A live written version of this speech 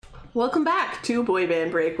Welcome back to Boy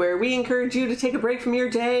Band Break, where we encourage you to take a break from your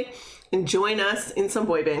day and join us in some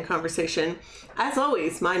boy band conversation. As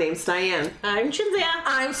always, my name's Diane. I'm Chinzia.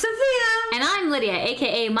 I'm Sophia. And I'm Lydia,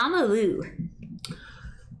 aka Mama Lou.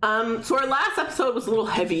 So our last episode was a little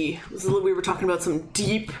heavy. We were talking about some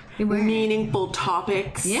deep, meaningful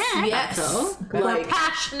topics. Yeah, Yes. so. We're Like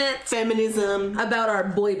passionate feminism about our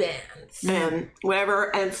boy bands. and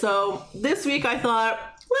whatever. And so this week I thought,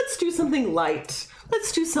 let's do something light.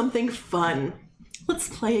 Let's do something fun. Let's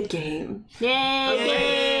play a game.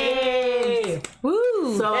 Yay!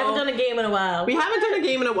 Woo! So I haven't done a game in a while. we haven't done a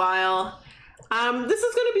game in a while. This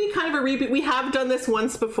is going to be kind of a repeat. We have done this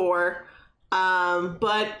once before.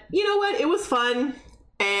 But you know what? It was fun.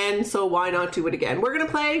 And so why not do it again? We're going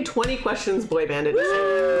to play 20 Questions Boy Band Edition.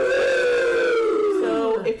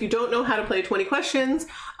 So if you don't know how to play 20 Questions,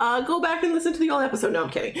 go back and listen to the old episode. No, I'm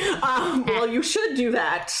kidding. Well, you should do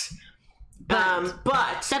that.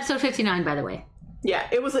 But It's episode 59, by the way. yeah,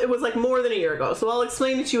 it was like more than a year ago. So I'll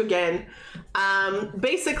explain it to you again.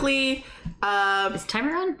 Basically, Is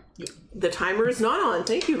timer on? the timer is not on.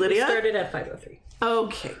 Thank you, Lydia. Started at 5:03.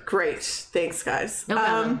 Okay, great. Thanks, guys. No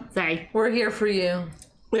problem. Sorry. We're here for you.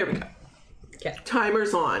 There we go. Okay.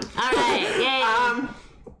 Timer's on. All right. Yay.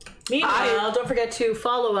 Meanwhile, don't forget to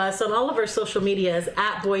follow us on all of our social medias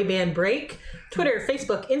at Boy Band Break. Twitter,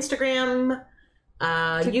 Facebook, Instagram,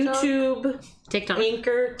 YouTube, TikTok.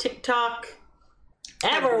 Anchor, TikTok,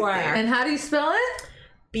 everywhere. And how do you spell it?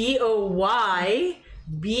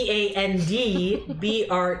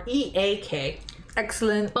 BOYBANDBREAK.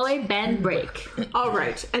 Excellent. Boy band break. All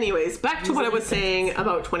right. Anyways, back to what I was saying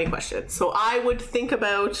about 20 questions. So I would think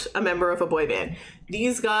about a member of a boy band.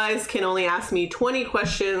 These guys can only ask me 20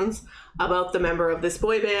 questions about the member of this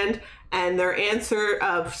boy band, and their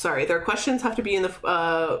questions have to be in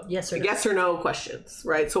the Yes or no. yes or no questions,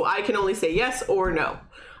 right? So I can only say yes or no.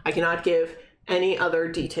 I cannot give any other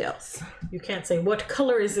details. You can't say, what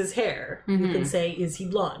color is his hair? You can say, is he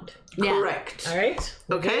blonde? Yeah. Correct. All right?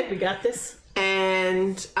 Okay. We got this?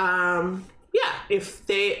 And yeah, if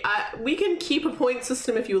they we can keep a point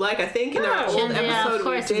system if you like. I think in our old Yeah, episode of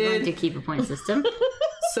course we he's going did. to keep a point system.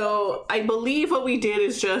 So I believe what we did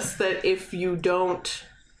is just that if you don't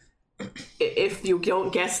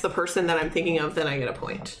guess the person that I'm thinking of, then I get a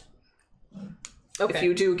point. Okay. If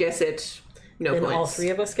you do guess it, no then points. all three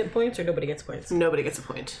of us get points, or nobody gets points? Nobody gets a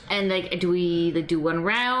point. And like, do we do one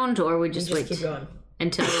round, or we just Just wait keep going.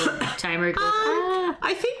 until timer goes?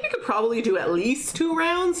 I think we could probably do at least 2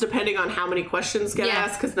 rounds, depending on how many questions get Yeah.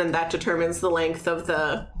 asked, because then that determines the length of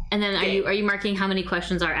the. And then are you marking how many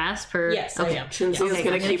questions are asked per? Yes, Okay. I am. Chinzia's Yes.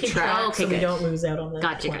 gonna I'm keep track. Oh, okay, so we good. don't lose out on the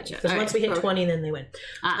Gotcha, 20. gotcha. Because All once right. we hit 20, then they win.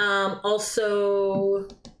 Ah. Also,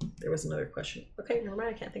 there was another question. Okay, never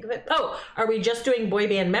mind. I can't think of it. Oh, are we just doing boy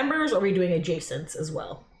band members, or are we doing adjacents as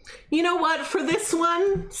well? You know what? For this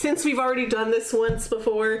one, since we've already done this once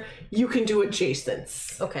before, you can do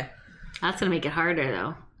adjacents. Okay. That's gonna make it harder,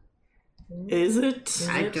 though. Is it?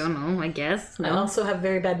 I don't know. I guess. I No. also have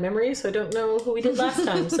very bad memory, so I don't know who we did last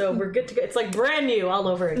time. So we're good to go. It's like brand new all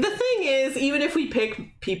over again. The thing is, even if we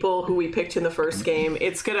pick people who we picked in the first game,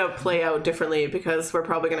 it's going to play out differently because we're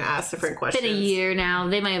probably going to ask different questions. Been a year now.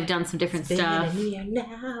 They might have done some different stuff. Been a year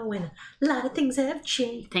now, and a lot of things have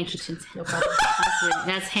changed. Thank you, Chinzia. No problem.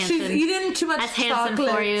 That's She's Hanson. eating too much That's Hanson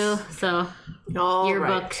chocolate. for you. So All your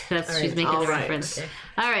right. book. That's All she's right. making All the right. reference. Okay.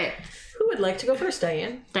 All right, Who would like to go first,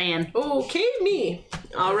 Diane? Diane. Okay, me.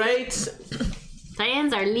 All right.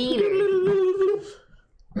 Diane's our leader.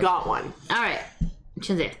 Got one. All right,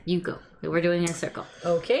 Chinzia, you go. We're doing a circle.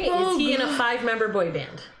 Okay. Is he in a 5-member boy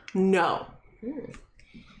band? No.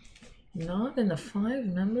 Not in a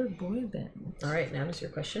 5-member boy band. All right. Now is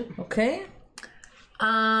your question. Okay.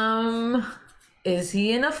 Is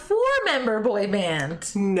he in a 4-member boy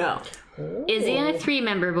band? No. Is he in a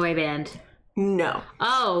 3-member boy band? No.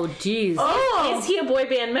 Oh, jeez. Oh! Is he a boy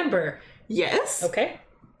band member? Yes. Okay.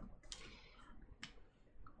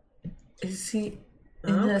 Is he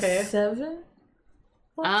in Okay. a 7?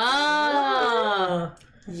 Oh.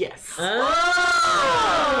 Yes.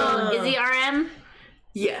 Is he RM?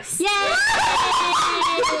 Yes. Yay! I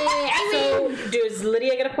win. So, does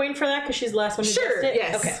Lydia get a point for that? Because she's the last one who Sure, guessed it?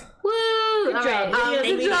 yes. Okay. Woo! All job. right. Lydia's Thank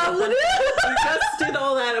leading. you. Good job, Lydia. We just did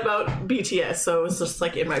all that about BTS, so it was just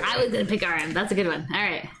like in my. I was gonna pick RM. That's a good one. All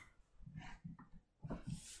right.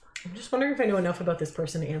 I'm just wondering if I know enough about this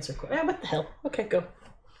person to answer. What the hell? Okay, go.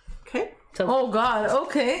 Okay. Oh God.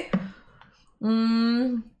 Okay.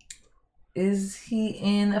 Is he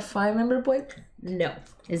in a 5-member boy band? No.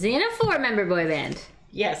 Is he in a 4-member boy band?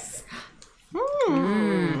 Yes.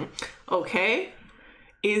 Okay.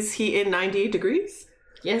 Is he in 98 Degrees?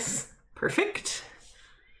 Yes. Perfect.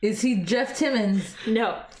 Is he Jeff Timmons?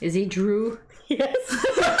 No. Is he Drew? Yes.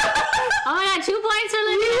 Oh my god, 2 points for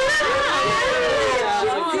Lydia!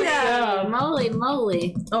 Yeah. Moly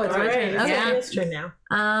moly. Oh, it's All my right. turn. It's Okay. Lydia's turn now.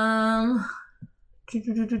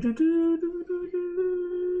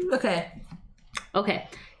 Okay. Okay.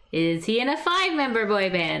 Is he in a 5-member boy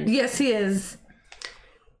band? Yes, he is.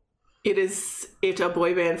 Is it a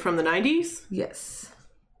boy band from the 90s? Yes.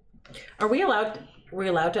 Are we allowed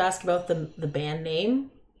to ask about the band name?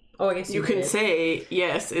 Oh, I guess You can did. say,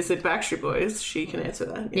 yes, is it Backstreet Boys? She can answer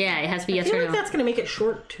that. Yeah, it has to be I yes feel or like no. that's going to make it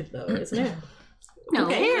short, though, isn't it? No.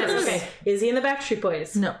 Okay. Yes, okay. Is he in the Backstreet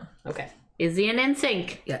Boys? No. Okay. Is he in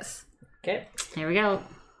NSYNC? Yes. Okay. Here we go.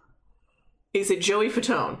 Is it Joey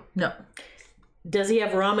Fatone? No. Does he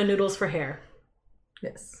have ramen noodles for hair?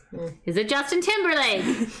 Yes. Is it Justin Timberlake?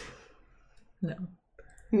 No.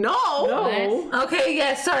 No. No. Okay,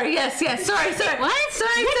 yes, sorry, yes. Sorry. What?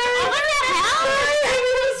 Sorry. What the hell?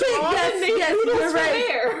 Yes, you're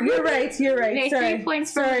right. You're right. Okay, Sorry. 3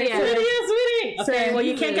 points for Sorry. Lydia. Lydia's winning. Okay, Sorry. well,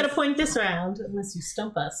 you can't get a point this round unless you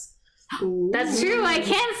stump us. That's true. I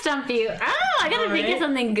can stump you. Oh, I gotta think of Alright.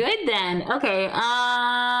 something good then. Okay. I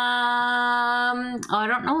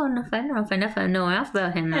don't know if I know enough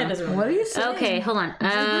about him Yeah, it now. doesn't What are really you saying? Okay, hold on.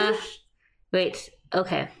 Wait.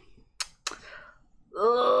 Okay.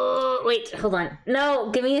 Oh, wait. Hold on. No,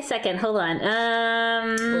 give me a second. Hold on.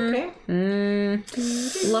 Okay.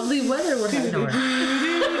 Lovely weather we're having.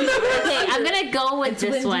 Okay, I'm gonna go with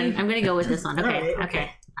this one. I'm gonna go with this one. Okay. Alright,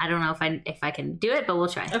 Okay. I don't know if I can do it, but we'll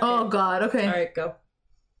try. Oh, God, okay. All right, go.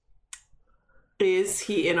 Is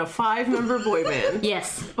he in a 5-member boy band?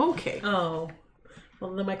 Yes. Okay. Oh.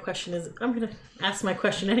 Well, then my question is, I'm going to ask my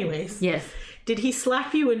question anyways. Yes. Did he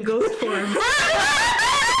slap you in ghost form?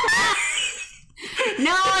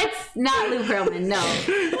 No, it's not Lou Pearlman. No. If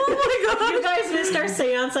you guys missed our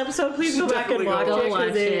seance episode, please go back and Definitely watch go it. 'cause watch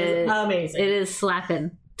it is it. amazing. It is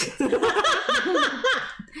slapping.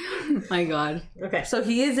 My God. Okay. So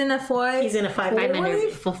he is in a five. He's in a 5 5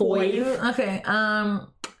 minute Five. Okay.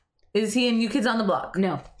 Is he in New Kids on the Block?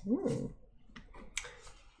 No.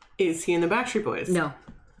 Is he in the Backstreet Boys? No.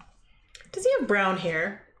 Does he have brown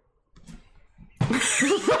hair?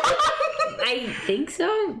 I think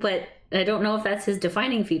so, but I don't know if that's his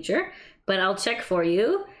defining feature. But I'll check for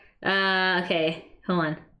you. Okay. Hold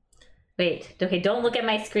on. Wait. Okay. Don't look at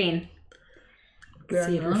my screen.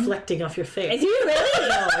 See it reflecting off your face. Is he really?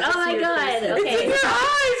 Oh my God. Okay. Your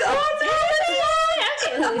eyes! Oh,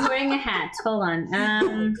 Okay, he's wearing a hat. Hold on.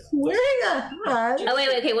 wearing a hat. Oh wait.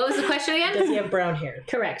 Okay. What was the question Does again? he have brown hair?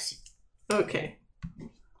 Correct. Okay.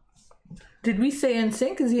 Did we say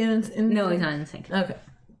NSYNC? Is he in No, he's not in sync. Okay.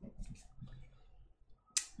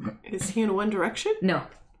 Is he in One Direction? No.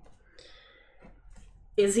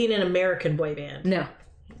 Is he in an American boy band? No.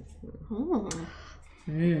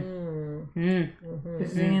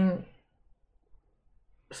 Is he in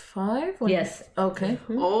 5? Yes. Okay.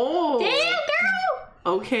 Oh. Damn, girl.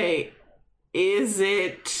 Okay. Is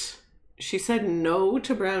it... She said no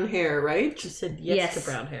to brown hair, right? She said yes, Yes. to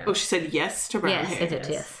brown hair. Oh, she said yes to brown Yes, hair. I did.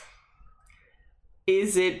 Yes.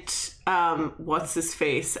 Is it, what's his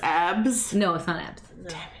face? Abs? No, it's not abs.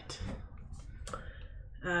 Damn it.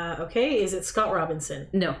 Okay, is it Scott Robinson?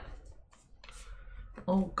 No.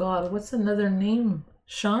 Oh, God. What's another name?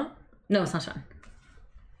 Sean? No, it's not Sean.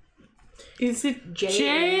 Is it Jay.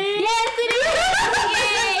 Jay? Yes, it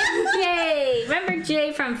is! Yay! Yay! Remember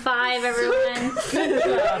Jay from 5, everyone?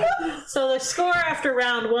 So the score after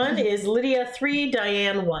round 1 is Lydia 3,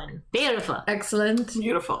 Diane 1. Beautiful. Excellent.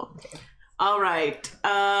 Beautiful. All right.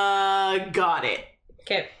 Got it.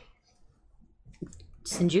 Okay.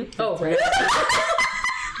 Sinju? Oh, right.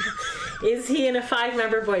 Is he in a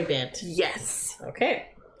 5-member boy band? Yes. Okay.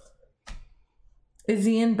 Is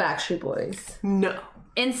he in Backstreet Boys? No.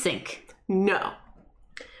 In sync. No.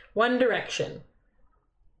 One Direction.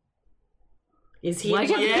 Is he? Why'd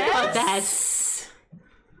you have to think about that? Yes.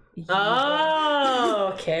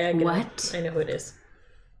 Oh, okay. I get What? it. I know who it is.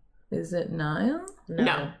 Is it Niall?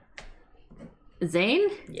 No. Zane?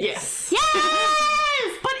 Yes.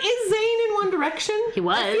 Yes! But is Zayn in One Direction? He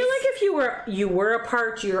was. I feel like if you were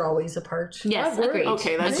apart, you're always apart. Yes, I've agreed.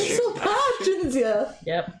 Okay, that's It's true. so passions, yeah.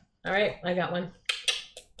 Yep. All right, I got one.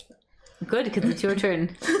 Good, because it's your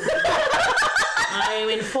turn. I'm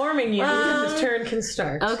informing you that this turn can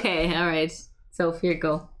start. Okay, all right. So here you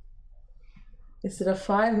go. Is it a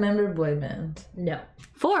 5-member boy band? No.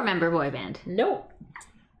 4-member boy band. Nope.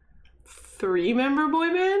 3-member boy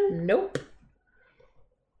band? Nope.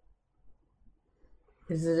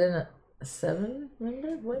 Is it in a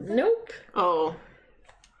 7-member boy band? Nope. Oh.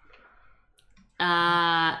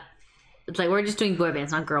 It's like we're just doing boy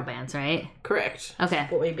bands, not girl bands, right? Correct. Okay.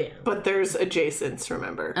 Boy band. But there's adjacents,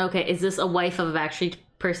 remember. Okay, is this a wife of a Backstreet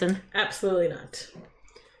person? Absolutely not.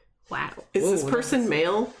 Wow. Is this person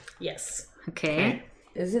male? Yes. Okay.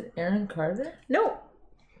 Is it Aaron Carter? No.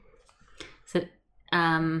 Is it,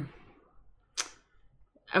 are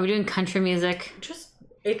we doing country music? Just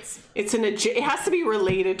it's It's it has to be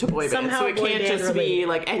related to boy band, Somehow so it boy can't band just be related.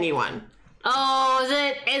 like anyone. Oh,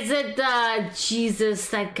 is it Jesus,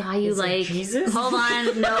 that guy you Is it like? Jesus? Hold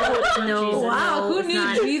on, no, no. Wow, no, who it's knew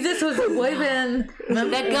not. Jesus was a boy band?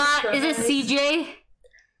 That guy, is it CJ?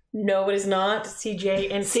 no, it is not CJ.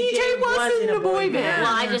 And CJ wasn't in a boy band.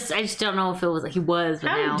 Well, I just don't know if it was, he was, but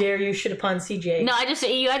How now. dare you shit upon CJ? No,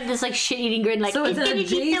 you had this like shit eating grin, like, So it's it's an gonna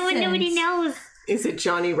be someone adjacent. nobody knows. Is it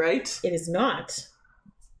Johnny Wright? It is not.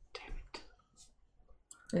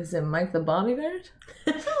 Is it Mike the Bodyguard?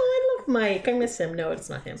 Oh, I love Mike. I miss him. No, it's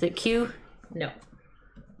not him. Is it Q? No.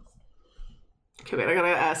 Okay, wait, I gotta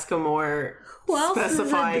ask a more Who else is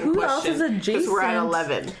specifying who else is question. Because we're at adjacent?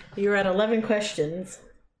 11. You're at 11 questions.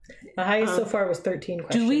 The highest so far was 13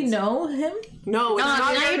 questions. Do we know him? No, it's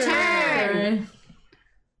not now your your turn. turn.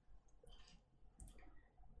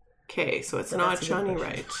 Okay, so it's So not that's a good Johnny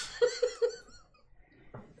question.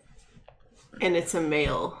 Wright. And it's a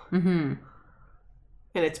male. Mm-hmm.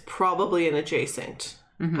 And it's probably an adjacent.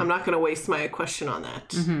 I'm not going to waste my question on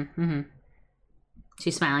that.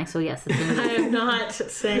 She's smiling, so yes, it's I gonna am not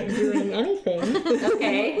doing anything. be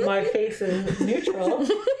okay. My face is neutral.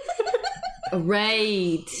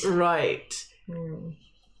 Right. Right.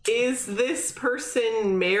 Is this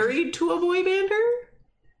person married to a boy bander?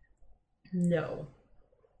 No.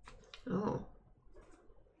 Oh.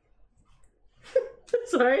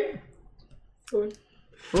 Sorry.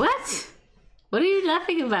 What? What are you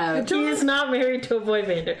laughing about? He is not married to a boy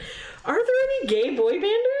bander. Are there any gay boy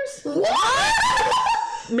banders? What?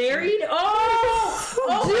 Married?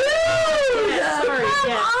 Oh! Dude! Yes, sorry.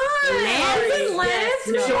 Yes. Lance? Yes,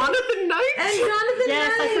 no. Jonathan Knight? And Jonathan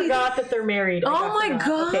Yes, I Knight. forgot that they're married. Oh my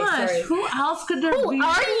forgot. gosh. Okay, sorry. Who else could there be? Who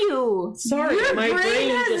are you? Sorry, Your my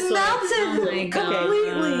brain has just melted Oh my God.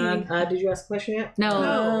 completely. Did you ask a question yet?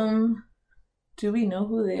 No. Do we know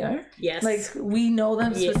who they are? Yes. Like, we know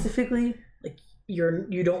them Yeah. specifically?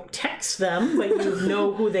 You don't text them, but you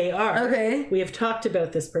know who they are. Okay. We have talked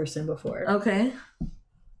about this person before. Okay.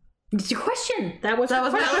 It's your question. That was That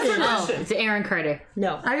was my question. question. Oh, it's Aaron Carter.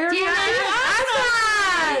 No. I already Did asked you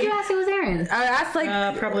that. ask it was Aaron? I asked like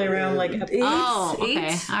Probably around like. eight. Oh, okay.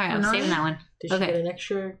 eight All right, I'm or saving nine? that one. Did she Okay. get an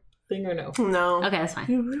extra thing or no? No. Okay, that's fine.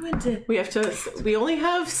 You ruined it. We only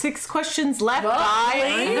have 6 questions left,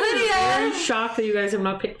 guys. I'm shocked that you guys have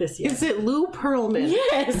not picked this yet. Is it Lou Pearlman?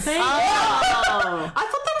 Yes. Oh. I thought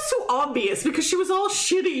that was so obvious because she was all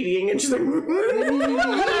shit eating and she's like, I know. And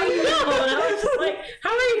I was just like, how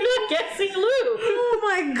are you not guessing Lou? Oh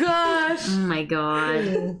my gosh. Oh my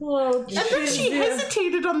god. Well, and then she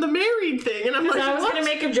hesitated on the married thing, and I'm like, I was what? gonna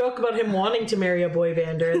make a joke about him wanting to marry a boy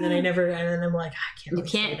bander, and then and then I'm like, I can't. You really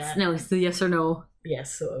say can't. that. No, it's the yes or no.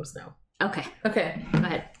 Yes, so it was no. Okay, Okay. go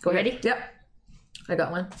ahead. Go ready? Yep. I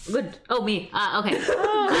got one. Good. Oh, me. Okay. Is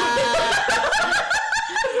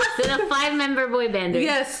it a 5-member boy band?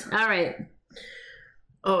 Yes. All right.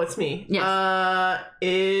 Oh, it's me. Yes.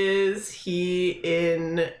 Is he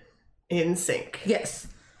in sync? Yes.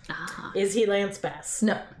 Is he Lance Bass?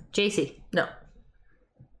 No. JC. No.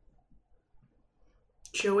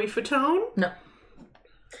 Joey Fatone? No.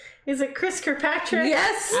 Is it Chris Kirkpatrick?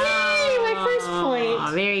 Yes. Yay, my first point.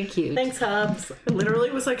 Aw, very cute. Thanks, Hubs. I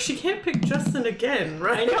literally was like, she can't pick Justin again,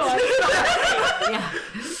 right? I know. Yeah.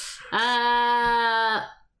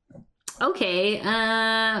 Okay.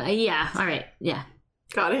 Yeah. All right. Yeah.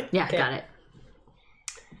 Got it? Yeah. Okay. Got it.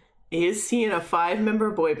 Is he in a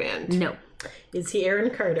 5-member boy band? No. Is he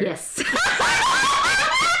Aaron Carter? Yes. Damn it!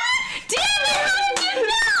 No!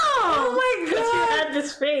 Oh my Because you god. had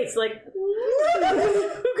this face, like, who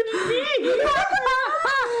could it be?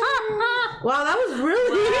 Wow, that was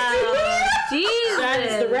really Jesus. That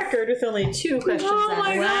is the record with only 2 questions. Oh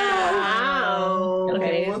my left. Wow.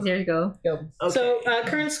 Okay. There you go. Go. Okay. So,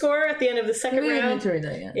 current score at the end of the second We didn't need round to read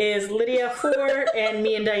that yet. is Lydia 4 and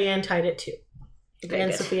me and Diane tied at 2. Very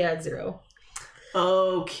And good. Sophia had 0.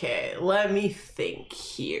 Okay, let me think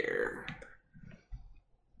here.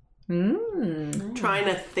 Trying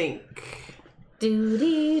to think.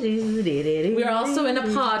 We're also in a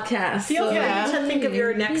podcast. Feel free to think of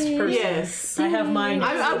your next person. Yes. I have mine.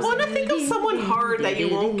 I want to think of someone hard that you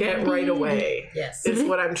won't get right away. Yes. Is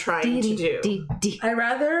what I'm trying to do. I'd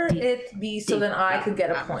rather it be so then I could get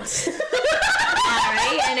a point.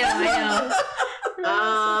 Alright, I know.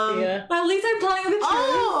 Yeah. At least I'm playing the truth.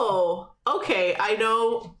 Oh, okay. I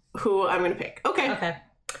know who I'm going to pick. Okay. Okay.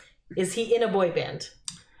 Is he in a boy band?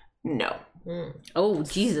 No. Oh,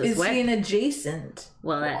 Jesus. Is what? he an adjacent?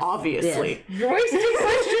 Well, that's Obviously. You're wasting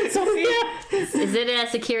questions, Sophia. yes. Is it a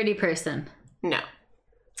security person? No.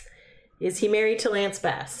 Is he married to Lance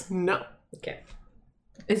Bass? No. Okay.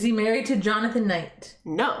 Is he married to Jonathan Knight?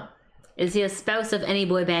 No. Is he a spouse of any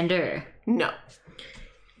boy bander? No.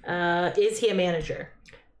 Is he a manager?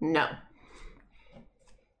 No.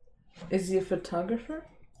 Is he a photographer?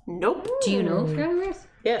 Nope. Do you know photographers?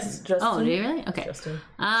 Yes. Justin? Oh, do you really? Okay. Justin.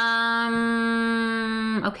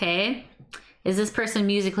 Okay. Is this person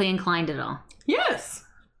musically inclined at all? Yes.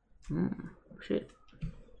 Shit.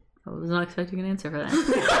 I was not expecting an answer for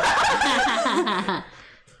that.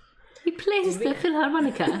 He plays the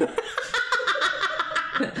Philharmonica.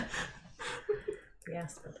 We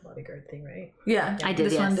asked about the bodyguard thing, right? Yeah, I did,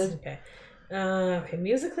 This one yes. did. Okay. Okay.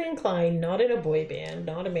 Musically inclined, not in a boy band,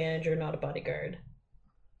 not a manager, not a bodyguard.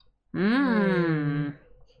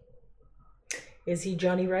 Is he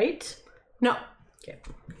Johnny Wright? No. Okay.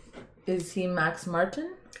 Is he Max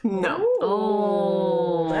Martin? No.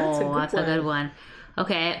 Oh, that's a good that's one. a good one.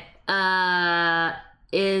 Okay.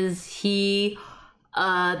 Is he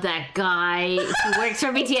that guy who works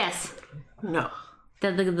for BTS? No.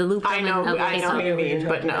 The loop. I know who you mean,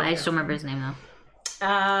 but no. I just don't remember his name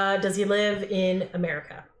though. Does he live in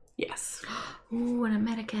America? Yes. Ooh, an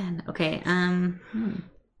American. Okay.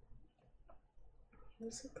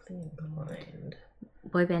 Musically inclined.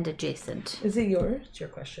 Boy band adjacent. Is it yours? What's your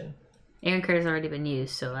question? Aaron Carter's already been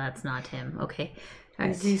used, so that's not him. Okay. All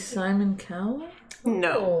right. Is he Simon Cowell?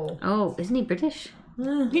 No. Oh, isn't he British?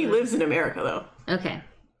 He lives in America, though. Okay.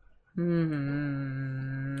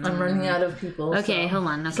 I'm running out of people. Okay, hold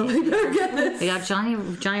on. Okay. Somebody better get this. We got Johnny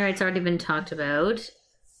Wright's already been talked about.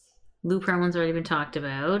 Lou Pearlman's already been talked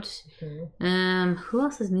about. Who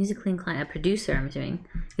else is musically inclined? A producer, I'm assuming.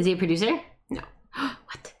 Is he a producer? No.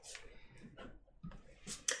 What?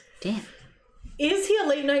 Damn. Is he a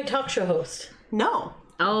late night talk show host? No.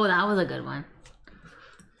 Oh, that was a good one.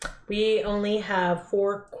 We only have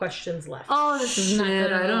 4 questions left. Oh, this is not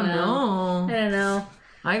good. I don't know. I don't know.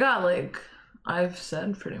 I got I've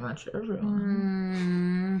said pretty much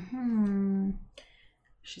everyone.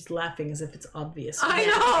 She's laughing as if it's obvious. I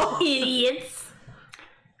know. Idiots.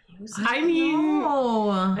 I mean,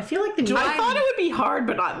 Oh, I feel like the I thought it would be hard,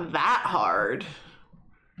 but not that hard.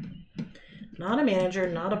 not a manager,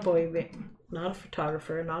 not a boy, not a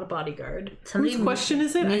photographer, not a bodyguard. Somebody Whose question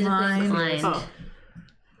is it? musically Mine. inclined. Oh.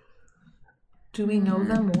 do we know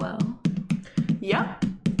them well? Yep.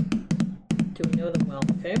 Do we know them well?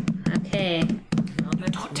 Okay. Okay.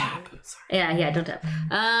 Don't tap. Sorry. Yeah, don't tap.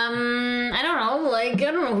 I don't know. I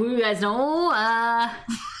don't know who you guys know.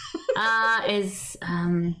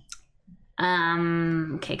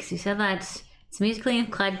 Okay, because you said that it's a musically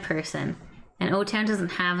inclined person, and O-Town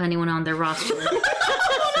doesn't have anyone on their roster. So,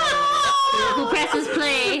 who presses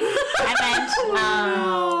play? I meant,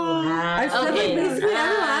 I said okay. basically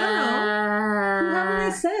everyone. I don't know. Who haven't I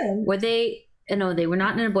said? Were they? No, they were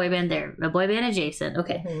not in a boy band. They're a boy band adjacent.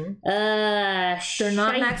 Okay. They're not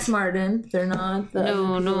shite. Max Martin. They're not the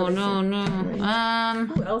No.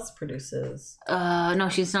 Who else produces? No,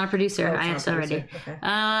 she's not a producer. Oh, it's I not asked a already. producer.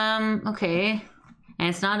 Okay. Okay. And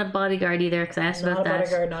it's not a bodyguard either, because I asked Not about a that.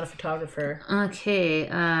 bodyguard, not a photographer, Okay.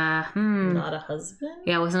 not a husband.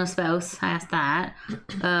 Yeah, it wasn't a spouse. I asked that.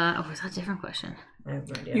 Oh, was that a different question? I have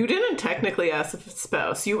no idea. You didn't technically ask if it's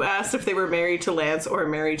spouse. You asked if they were married to Lance or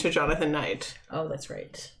married to Jonathan Knight. Oh, that's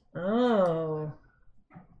right. Oh.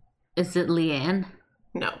 Is it Leanne?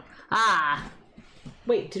 No. Ah.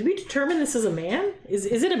 Wait, did we determine this is a man? Is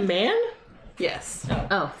it a man? Yes.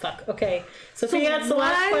 Oh. Fuck. Okay. Sophia, that's the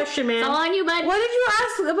last why- question, man. It's all on you, bud. What did you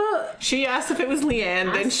ask about? She asked if it was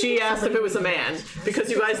Leanne, then she asked if it was a man.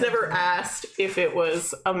 Because you guys never asked if it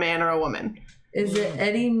was a man or a woman. Is it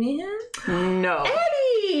Eddie Meehan? No.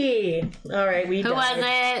 Eddie! All right, we Who was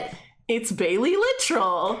it? It's Bailey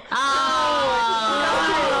Littrell.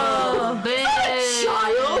 Oh. Boo.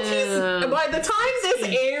 Child, by the time this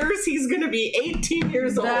airs, he's gonna be 18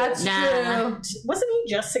 years old. That's Nah. true. Wasn't he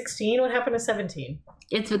just 16? What happened to 17?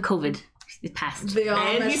 It's with COVID. It passed. They all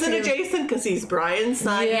And he's an messed it- adjacent because he's Brian's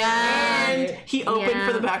son. Yeah. And he opened Yeah.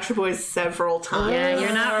 for the Backstreet Boys several times. Yeah,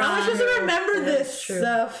 you're not I was wrong. supposed to remember That's this true.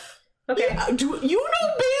 stuff. Okay. Do you know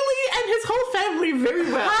Bailey and his whole family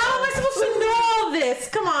very well? How am I supposed to know all this?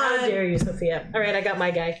 Come How on. dare you, Sophia? All right, I got my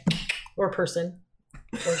guy. Or person.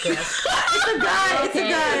 Or girl. It's a guy. It's a Okay,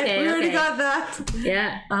 guy. okay, We already okay. got that.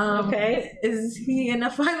 Yeah. Okay. Is he in a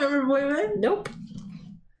 5-member boy band? Nope.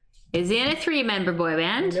 Is he in a 3-member boy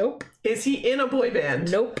band? Nope. Is he in a boy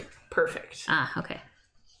band? Nope. Perfect. Ah, okay.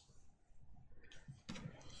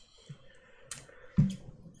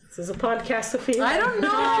 This is a podcast, Sophia. I don't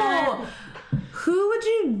know. Who would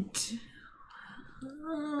you?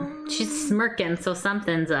 She's smirking, so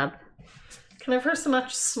something's up. Can I have her so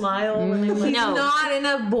much smile when they He's No. not in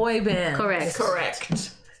a boy band. Correct.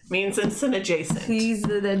 Correct. Means it's an adjacent. He's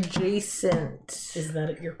an adjacent. Is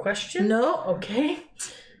that your question? No. Okay.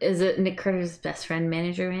 Is it Nick Carter's best friend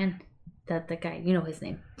manager, man? That the guy, you know his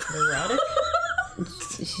name. Neurotic?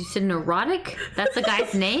 She said neurotic? That's the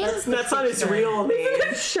guy's name? That's not his real name.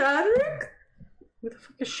 Shadrick? Who the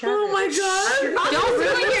fuck is Shadrach? Oh my god. Don't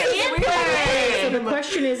ruin your answer! So the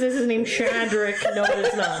question is his name Shadrach? No,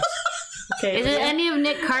 it's not. Okay. Is it any of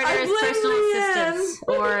Nick Carter's blame personal Leanne. assistants?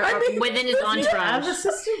 Or within his have entourage?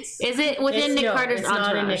 assistants? Is it within Nick Carter's it's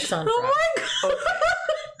not in entourage? Nick's entourage. Oh my god.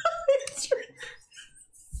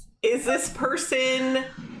 Is this person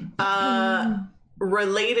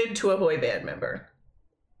related to a boy band member?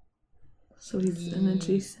 So he's an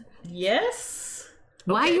adjacent. Yes.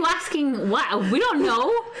 Why are you asking? What? We don't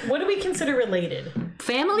know. What do we consider related?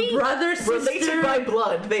 Family? Brother, sister. Related by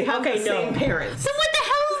blood. They have Okay, the no. same parents. Then what the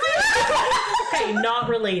hell is this? Okay, not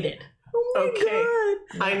related. Oh my Okay.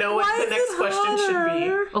 god. I know what Why the is next it question should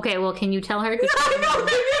harder? be. Okay, well, can you tell her? I know,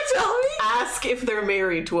 can you tell me? Ask if they're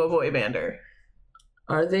married to a boy bander.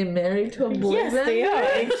 Are they married to a boy Yes, band? they are.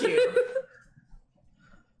 Thank you.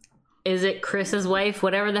 Is it Chris's wife,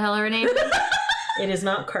 whatever the hell her name is? It is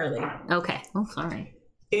not Carly. Okay. Oh, sorry.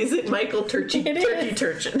 Is it Michael Turkey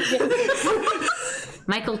Turchin?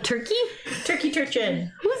 Michael Turkey? Turkey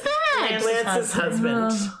Turchin. Who's that? Lance's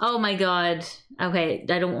husband. Oh my god. Okay,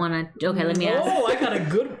 I don't want to. Okay, let me ask. Oh, I got a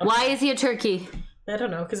good one. Why is he a turkey? I don't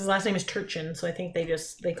know, because his last name is Turchin, so I think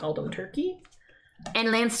they called him Turkey.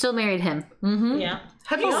 And Lance still married him. Yeah.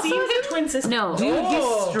 Have He you also seen has him? a twin sister. No. Dude,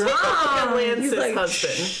 Oh, he's strong. Lance's He's like,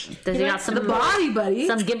 husband. Does he got some the body, buddy.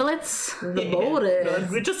 some giblets? The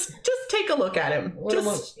body. Just take a look at him.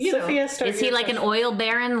 Just Sophia, start Is he your like an question. oil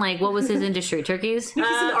baron? Like, what was his industry? Turkeys? He's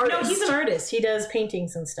an artist. No, he's an artist. He does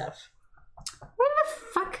paintings and stuff. Where the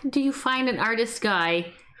fuck do you find an artist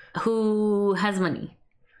guy who has money?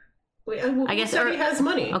 I guess he has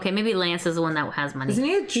money. Okay, maybe Lance is the one that has money. Isn't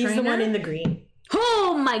he a He's trainer? the one in the green.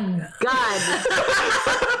 Oh my god!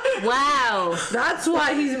 Wow. That's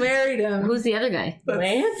why he's married him. Who's the other guy?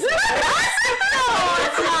 Lance? No,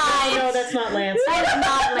 it's not. No, that's not Lance. That is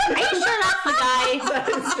not. Are you sure that's the guy?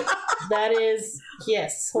 That is,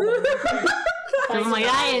 yes. Hold on. Oh my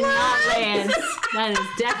god, that is not Lance. That is No,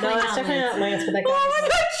 definitely it's not definitely Lance. not Lance, but that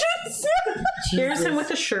guy. Here's him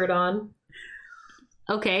with a shirt on.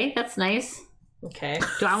 Okay, that's nice. Okay.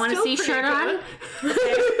 Do I want to Still see pretty shirt on?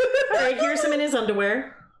 All right, here's him in his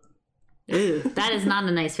underwear. Ooh, that is not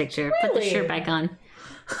a nice picture. Put the Really? shirt back on.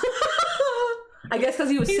 I guess because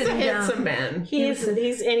he was He's a sitting down. handsome man.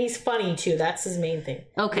 He's funny too. That's his main thing.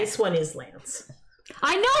 Okay. This one is Lance.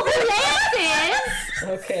 I know who Lance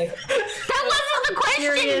is. Okay. That wasn't the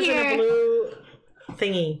Here he question is in a here. blue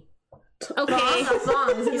thingy. Okay.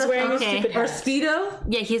 He's wearing Okay. a stupid Or hat. Speedo?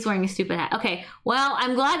 Yeah, he's wearing a stupid hat. Okay. Well,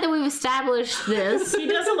 I'm glad that we've established this. He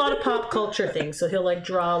does a lot of pop culture things, so he'll like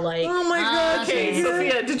draw like. Oh my god. okay. Okay,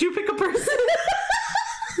 Sophia, did you pick a person?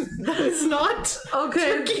 That is not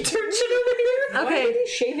Okay. Turkey Turchin over here. Why did Okay. he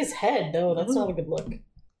shave his head though? That's not a good look.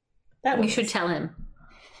 That You one should is. tell him.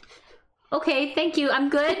 Okay, thank you. I'm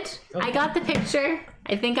good. I got the picture.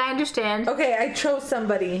 I think I understand. Okay, I chose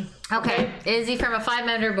somebody. Okay. Is he from a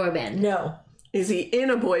 5-member boy band? No. Is he in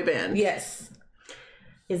a boy band? Yes.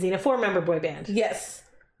 Is he in a 4-member boy band? Yes.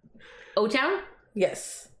 O-Town?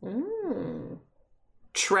 Yes.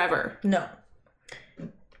 Trevor. No.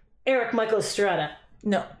 Eric Michael Estrada.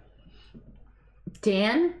 No.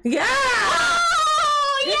 Dan? Yeah!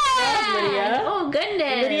 Oh, yeah! Lydia. Oh,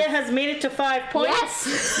 goodness. Lydia has made it to 5 points.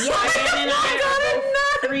 Yes. Yes. And then I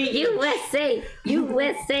got 3. USA.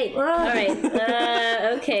 USA. All right.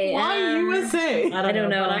 Okay. Why USA? I don't know.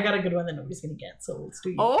 know. But I got a good one that nobody's gonna get. So let's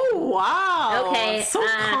do you. Oh wow. Okay, So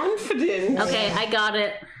confident. Okay, I got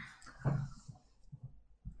it.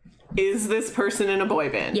 Is this person in a boy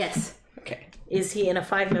band? Yes. Okay. Is he in a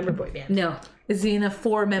 5-member boy band? No. Is he in a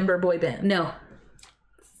 4-member boy band? No.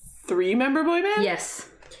 3-member boy band? Yes.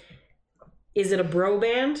 Is it a bro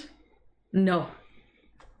band? No.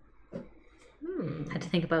 Had to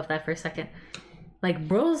think about that for a second. Like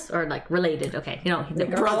bros or like related? Okay. You know.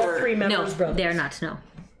 Are all Brother. 3 No, members brothers? they're not. No.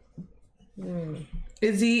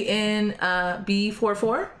 Is he in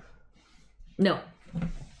B44? No.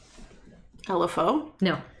 LFO?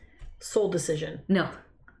 No. Soul Decision. No.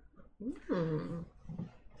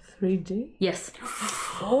 3D? Yes.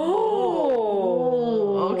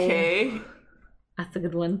 Oh. Okay. That's a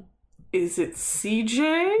good one. Is it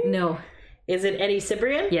CJ? No. Is it Eddie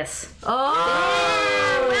Cibrian? Yes.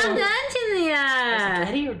 Oh! Well done, Julia.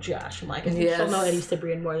 Eddie or Josh? I'm like, I think Yes. she'll know Eddie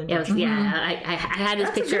Cibrian more than Yeah, Josh. I had his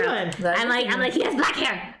That's a picture good up. one. I'm like, he has black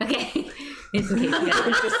hair. Okay. Just in case you got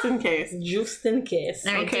it. Just in case. Just in case.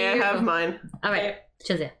 All right, Okay, I do your- have mine. All right,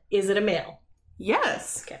 Chinzia. Is it a male?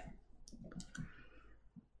 Yes. Okay.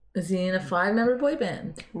 Is he in a 5-member boy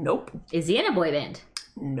band? Nope. Is he in a boy band?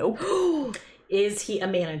 Nope. Is he a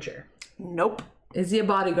manager? Nope. Is he a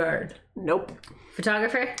bodyguard? Nope.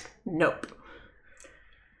 Photographer? Nope.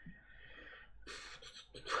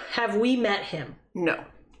 Have we met him? No.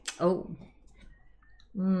 Oh,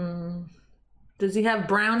 Does he have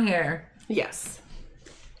brown hair? Yes.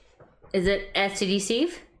 is it STD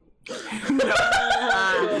Steve?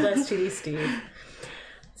 Oh, that's TD Steve.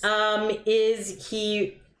 Is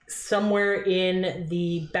he somewhere in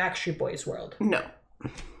the Backstreet Boys world? No.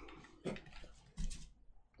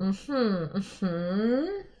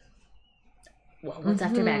 Well, what's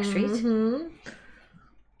after Backstreet?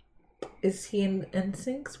 Is he in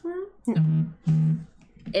NSYNC's world?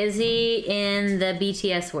 Is he in the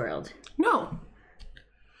BTS world? No.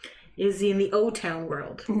 Is he in the O-Town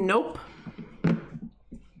world? Nope.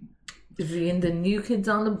 Is he in the New Kids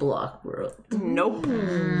on the Block world? Nope.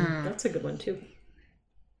 That's a good one too.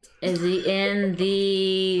 Is he in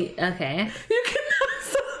the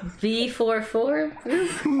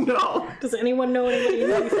B44? No. Does anyone know anybody in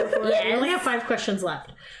the B44? Yes. We only have 5 questions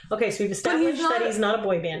left. Okay, so we've established not- that he's not a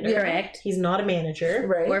boy bander. Correct. He's not a manager.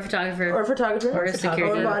 Right. Or a photographer? Or a photographer. Or a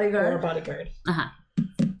security. Or a bodyguard. Or a bodyguard. Uh-huh.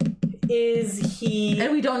 Is he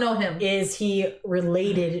And we don't know him. is he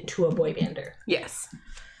related to a boy bander? Yes.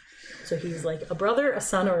 So he's like a brother, a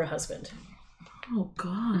son, or a husband. Oh,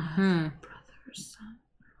 God. Brother, son.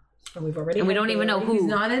 And we've already And we had don't even know Bailey. He's who.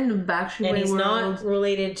 not in the Backstreet And Boy he's world. not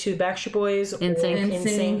related to Backstreet Boys or NSYNC.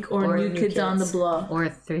 NSYNC or New Kids on the Block. Or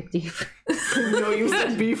 30. No, you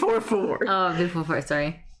said B44. Oh, B44,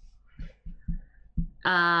 sorry.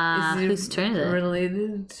 Is he Whose turn is it?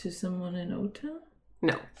 related to someone in O-Town?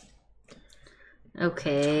 No.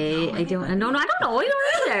 Okay, I don't know. I don't know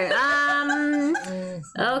either.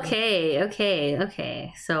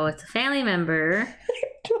 Okay. So it's a family member.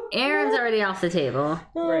 Aaron's already off the table.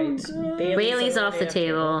 Right. Bailey's off the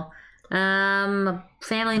table.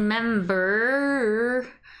 Family member,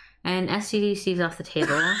 and STD Steve's off the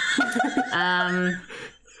table.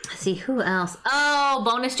 Let's see who else. Oh,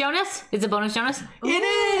 Bonus Jonas. Is it Bonus Jonas? It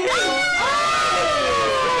is!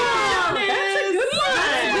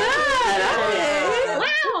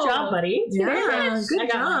 Good job, buddy. Yeah, good I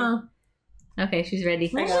got job. Okay, she's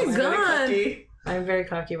ready. I got Oh my mine. God. I'm very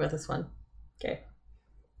cocky about this one. Okay.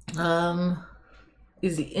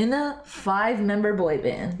 Is he in a 5-member boy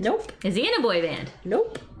band? Nope. Is he in a boy band?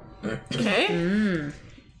 Nope. Okay.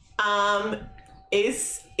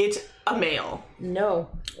 Is it a male? No.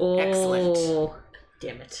 Oh, Excellent.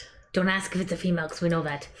 Damn it. Don't ask if it's a female because we know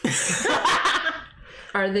that.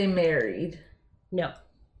 Are they married? No.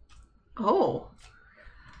 Oh.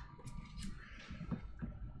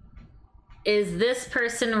 Is this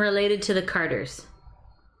person related to the Carters?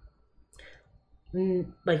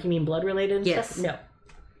 Like you mean blood related and Yes. stuff?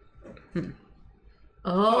 No.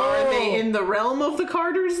 Oh. Are they in the realm of the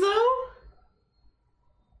Carters, though?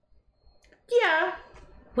 Yeah.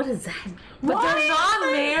 What is that? But they're not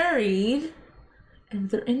married. And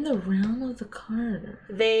they're in the realm of the Carter.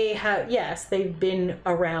 They have, yes, they've been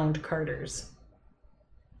around Carters.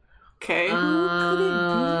 Okay.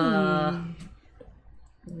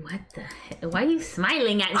 What the heck? Why are you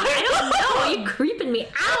smiling at me? I don't know. You're creeping me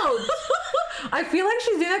out. I feel like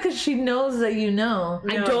she's doing that because she knows that you know.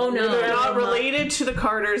 I don't know. They're not related to the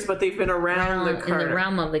Carters, but they've been around the In Carters. the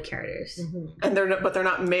realm of the Carters. And they're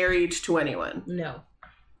not married to anyone. No.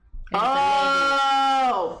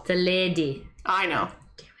 Oh! It's a lady. I know.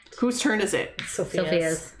 Whose turn is it?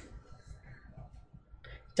 Sophia's.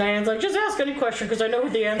 Diane's like, just ask any question because I know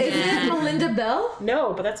the answer. Is it Melinda Bell?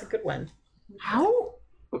 No, but that's a good one. How?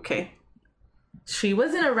 Okay. She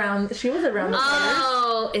was around the Carters.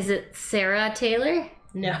 Oh, is it Sarah Taylor?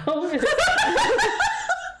 No. What?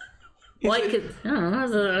 I don't know.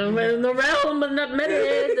 It's in the realm, but not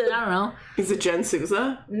married. I don't know. Is it Jen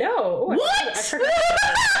Souza? No. What?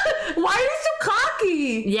 Why are you so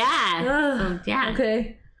cocky? Yeah. Ugh. So, yeah.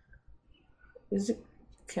 Okay. Is it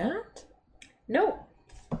Cat? No.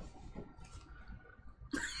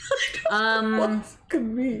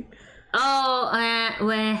 Could be. Oh,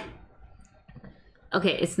 wait.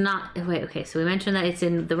 Okay, it's not. Wait, okay. So we mentioned that it's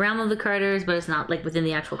in the realm of the Carters, but it's not like within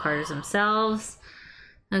the actual Carters themselves.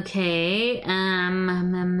 Okay. And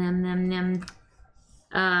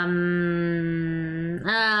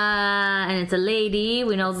it's a lady.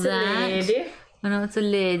 We know that. Lady. I know it's a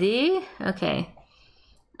lady. Okay.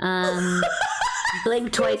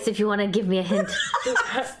 Blink twice if you want to give me a hint.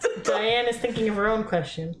 Diane is thinking of her own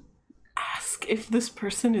question. Ask if this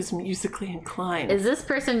person is musically inclined. Is this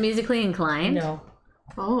person musically inclined? No.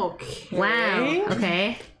 Okay. Wow.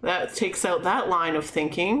 Okay. That takes out that line of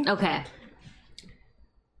thinking. Okay.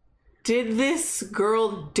 Did this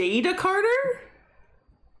girl date a Carter?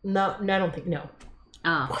 No, I don't think, no.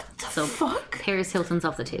 Oh. What the So fuck? Paris Hilton's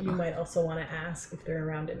off the You table. might also want to ask if they're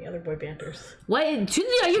around any other boy banders. What?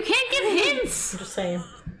 Julia, you can't give hints! I'm just saying.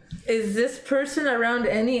 Is this person around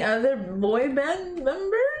any other boy band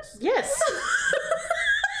members? Yes.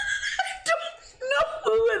 I don't know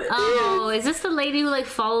who it is. Oh, is this the lady who like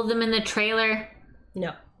followed them in the trailer?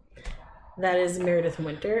 No. That is Meredith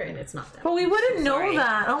Winter, and it's not them. But we wouldn't know Sorry.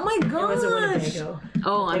 that. Oh my It was a god. Winnebago.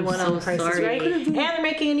 Oh, They I'm went so on Price is sorry. Right. And they're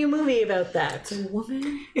making a new movie about that.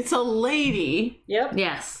 Woman? It's a lady. Yep.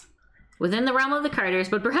 Yes. Within the realm of the Carters,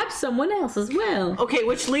 but perhaps someone else as well. Okay,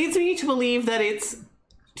 which leads me to believe that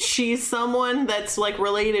she's someone that's like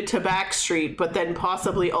related to Backstreet, but then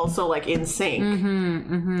possibly also like in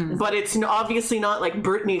sync. But it's obviously not like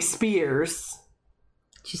Britney Spears.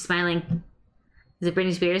 She's smiling. Is it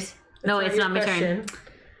Britney Spears? No, it's Your not my turn. question.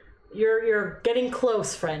 You're getting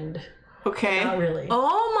close, friend. Okay. Not really.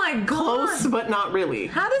 Oh my god. Close, but not really.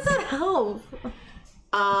 How does that help?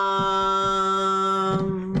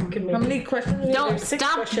 Could How maybe- many questions? Don't There's 6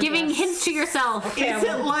 stop questions giving left. hints to yourself. Is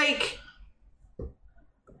it like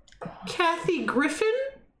Kathy Griffin?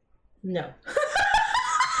 No.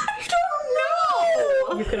 I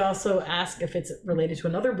don't know. You could also ask if it's related to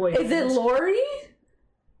another boy. Is it band. Lori?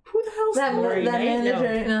 Who the hell's That, Lori that Knight?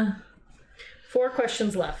 manager? No. 4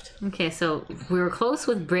 questions left. Okay, so we were close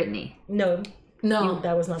with Britney. No, No.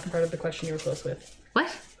 that was not the part of the question you were close with. What?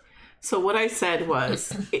 So what I said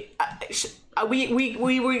was, we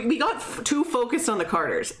got too focused on the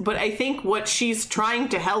Carters, but I think what she's trying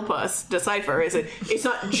to help us decipher is it's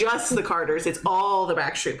not just the Carters; it's all the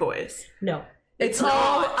Backstreet Boys. No. It's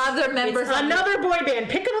all other members of Another boy band.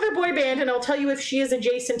 Pick another boy band, and I'll tell you if she is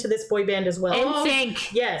adjacent to this boy band as well.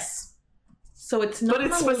 NSYNC. Yes. So it's not But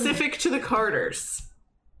it's Melinda. specific to the Carters.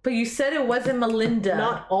 But you said it wasn't Melinda.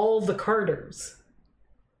 Not all the Carters.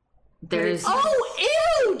 There's. Oh,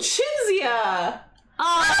 ew, Chinzia!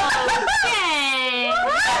 Oh, dang.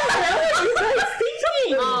 What are you guys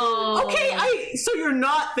thinking? Oh. Okay, so you're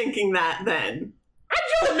not thinking that then? I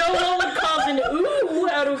don't know what would cause an ooh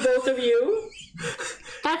out of both of you.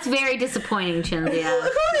 That's very disappointing, Chinzia. Is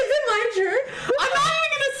it my turn? I'm not even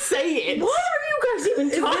gonna say it. What are you guys even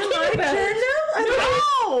Is it talking my about? turn now?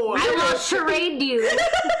 No! I will charade you.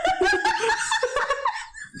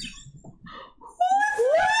 What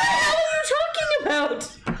the hell are you talking about?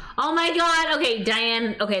 Oh my god. Okay,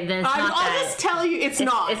 Diane. Okay, then it's not I'll that. just tell you, it's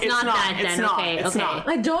not. it's not that It's then. not. Okay, It's okay. not.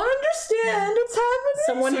 I don't understand what's happening.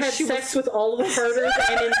 Someone So had she sex with all of the Carters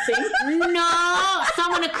and in sync. No,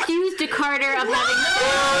 someone accused a Carter of having.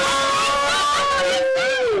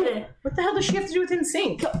 What the hell does she have to do with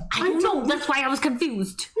NSYNC? I don't know. That's why I was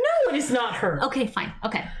confused. No, it is not her. Okay, fine.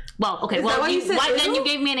 Okay. Well, okay. Is that Well, why you said then you Izzo?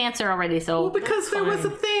 gave me an answer already. So Because there was a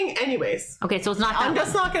thing. Anyways, okay, so it's not that. I'm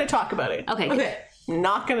just not going to talk about it. Okay. Okay,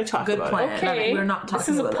 Not going to talk good about plan. it. Okay, We're not this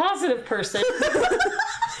talking is a about it. positive person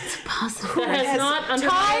Positive. that has not, under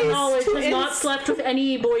my ties knowledge, to has not ins- slept with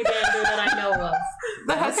any boy bander that I know of.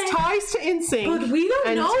 That has ties to NSYNC. But we don't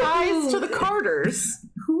and know ties who. to the Carters,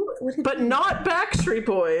 Who? What did but not Backstreet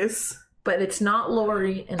Boys. But it's not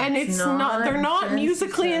Lori, And it's not. They're not Jessica.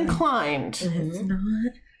 musically inclined. It's not.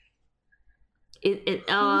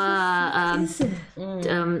 Is it?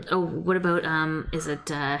 What about is it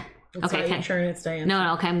It's okay, not okay. your turn, it's Diane.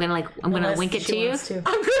 No, okay, I'm gonna Unless wink it she to you. wants to. I'm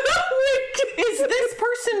gonna wink. Is this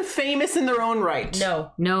person famous in their own right?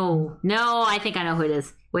 No. No, I think I know who it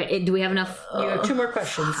is. Wait, do we have enough? You have 2 more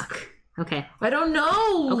questions. Okay. I don't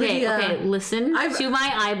know. Okay, Leah. okay, listen to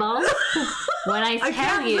my eyeballs. When I I tell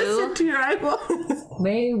can't you, listen to your eyeballs.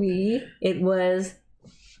 maybe it was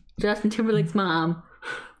Justin Timberlake's mom.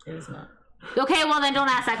 It is not. Okay, well then don't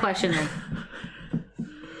ask that question then.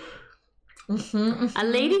 A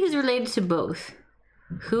lady who's related to both.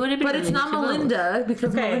 Who would have been? But it's related not to both? Melinda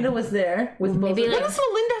because Okay. Melinda was there with both. Maybe of What like does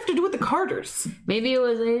Melinda have to do with the Carters? maybe it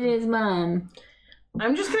was AJ's mom.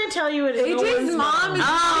 I'm just going to tell you it is no AJ's one's mom is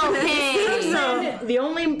Okay. The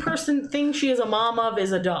only thing she is a mom of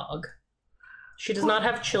is a dog. She does not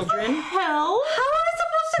have children. Hell. How am I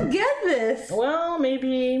supposed to get this? Well,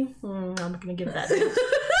 maybe I'm going to give that.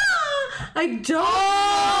 I don't.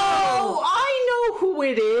 Oh, I know who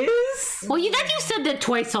it is. Well, you said that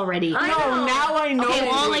twice already. No, now I know. Okay,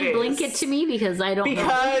 well, who like it blink is. it to me because I don't know.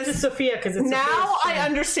 Because It's Sophia, because it's now Sophia's I turn.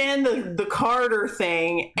 understand the Carter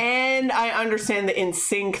thing, and I understand the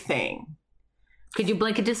NSYNC thing. Could you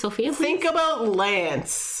blink it to Sophia, please? Think about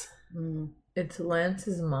Lance. It's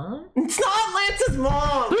Lance's mom? It's not Lance's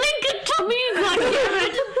mom. Blink it to me,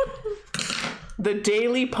 goddammit! The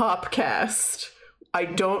Daily Popcast. I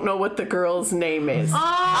don't know what the girl's name is.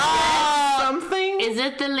 Something? Is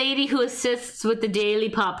it the lady who assists with the Daily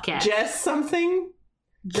Popcast? Jess something?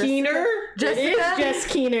 Keener? Jessica? It is Jess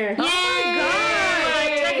Keener.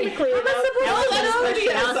 Yay! Technically, That was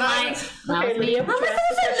me. Lydia, How am I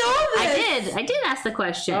supposed to know this? I did ask the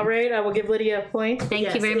question. All right, I will give Lydia a point.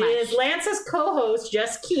 Thank you very much. It is Lance's co-host,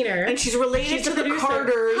 Jess Keener. And she's related She's to the the producer.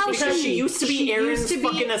 Carters How because is she used to be She Aaron's used to be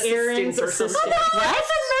fucking assistant Aaron's or something. assistant. What?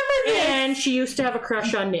 And she used to have a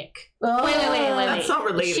crush on Nick. Wait. That's not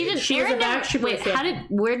related. She didn't. She was Aaron a never- Backstreet Wait, Boys fan.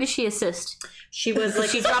 where did she assist? She was like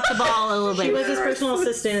She dropped the ball a little bit. She was his personal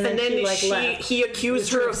assistant, and then she left. he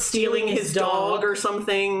accused her of stealing his dog or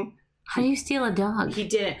something. How do you steal a dog? He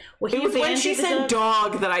didn't. Well, he It was when abandoned she the said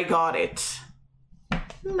dog that I got it.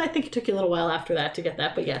 I think it took you a little while after that to get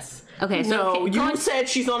that, but yes. Okay, so No, okay, you said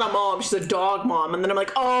she's not a mom, she's a dog mom. And then I'm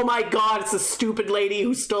like, oh my god, it's a stupid lady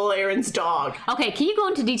who stole Aaron's dog. okay, can you go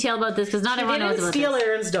into detail about this because not She everyone knows didn't about steal this.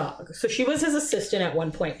 Aaron's dog, so she was his assistant at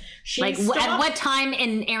one point. She Like stopped, at what time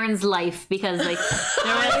in Aaron's life? Because like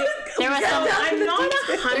there was some. I'm not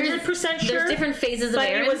 100% sure. There's different phases of But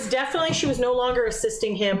Aaron. it was definitely, she was no longer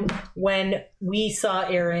assisting him when we saw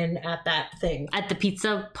Aaron at that thing. At the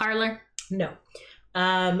pizza parlor. No.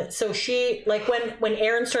 So she, like, when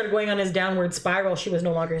Aaron started going on his downward spiral, she was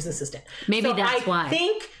no longer his assistant. Maybe So that's why. I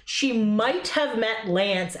think she might have met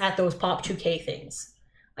Lance at those Pop 2K things.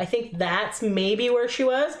 I think that's maybe where she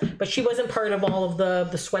was, but she wasn't part of all of the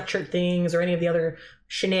sweatshirt things or any of the other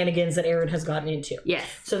shenanigans that Aaron has gotten into. Yes.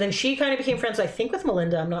 So then she kind of became friends, I think, with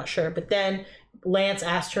Melinda. I'm not sure, but then Lance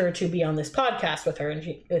asked her to be on this podcast with her and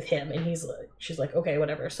with him, and she's like, okay,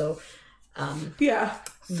 whatever. So Yeah.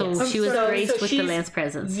 So Yes. she was So- graced so with the she's- Lance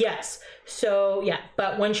presence. yes. So yeah,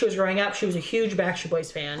 but when she was growing up, she was a huge Backstreet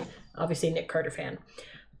Boys fan, obviously a Nick Carter fan.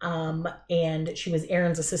 And she was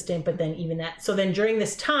Aaron's assistant, but then even that. So then during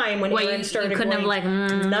this time when Wait, Aaron you started couldn't have, going like,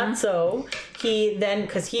 nutso, he then,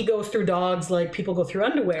 because he goes through dogs like people go through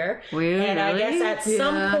underwear. Really? And I guess at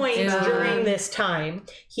some Yeah, point yeah. during this time,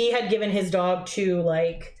 he had given his dog to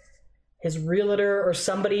like his realtor or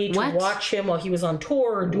somebody to What? watch him while he was on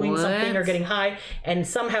tour or doing something or What? getting high. And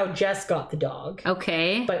somehow Jess got the dog.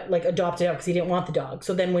 Okay. But like adopted out because he didn't want the dog.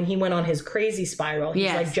 So then when he went on his crazy spiral, he's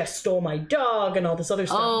Yes. like, Jess stole my dog and all this other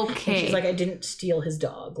stuff. Okay. And she's like, I didn't steal his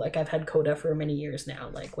dog. Like I've had Coda for many years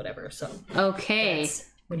now, like whatever. So Okay. that's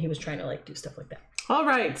when he was trying to like do stuff like that. All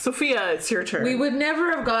right, Sophia, it's your turn. We would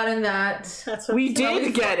never have gotten that. That's what We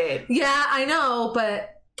did get it. Yeah, I know,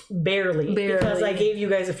 but barely because I gave you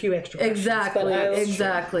guys a few extra questions, exactly, but I was-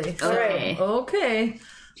 exactly. All right. Okay.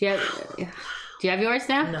 Okay. Do you have yours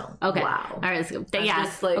now? No. Okay. Wow. All right. Let's go. I'm Yeah.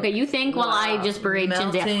 just, like, okay. You think while I wow. just berate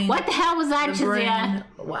Chinzia. Melting What the hell was that, The Chinzia? brain.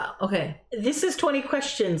 Wow. Okay. This is 20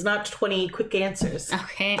 questions, not 20 quick answers.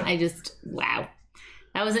 Okay. Wow.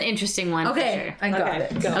 That was an interesting one. Okay. For sure. I got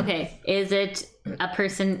Okay, it. go. Okay. Is it a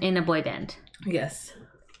person in a boy band? Yes.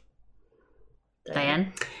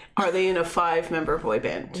 Diane? Are they in a 5-member boy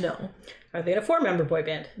band? No. Are they in a 4-member boy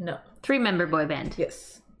band? No. 3-member boy band.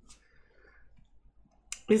 Yes.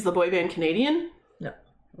 Is the boy band Canadian? No.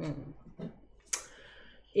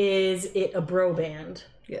 Is it a bro band?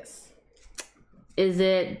 Yes. Is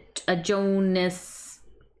it a Jonas?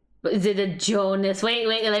 Is it a Jonas? Wait.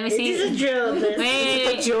 Let me see. It is a Jonas.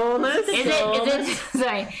 Wait. Jonas? Is it?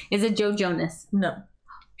 Sorry. Is it Joe Jonas? No.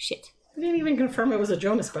 Shit. I didn't even confirm it was a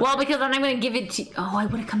Jonas brother. Well, because then I'm going to give it to. Oh, I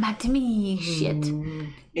would have come back to me. Shit.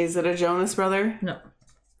 Is it a Jonas brother? No.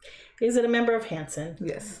 Is it a member of Hanson?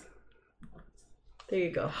 Yes. There you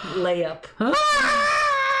go. Layup.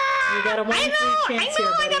 Ah! You got a 1 in 3 chance here,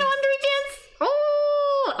 I buddy. got a 1 in 3 chance.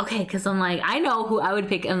 Oh, okay. Because I'm like, I know who I would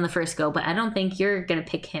pick in the first go, but I don't think you're gonna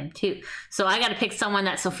pick him too. So I got to pick someone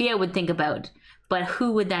that Sophia would think about. But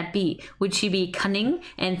who would that be? Would she be cunning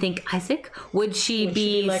and think Isaac? Would she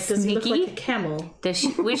be Like, does he sneaky? look like a camel?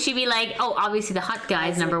 Would she be like, oh, obviously the hot guy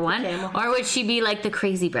is number the one, camel. or would she be like the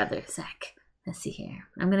crazy brother, Zach? Let's see here.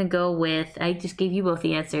 I'm gonna go with. I just gave you both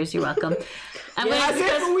the answers. You're welcome. I'm As gonna.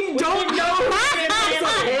 if we don't know who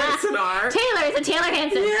Hanson are. Taylor. It's a Taylor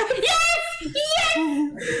Hanson. Yes.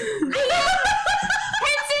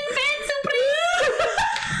 Hanson fan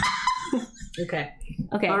supreme. Okay.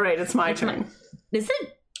 Okay. All right, it's my turn. Is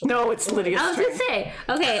it? No, it's Lydia's I was turn. gonna say.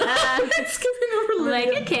 Okay. It's giving over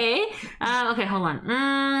Like, okay. Okay, hold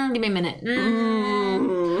on. Give me a minute.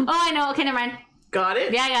 Oh, I know. Okay, never mind. Got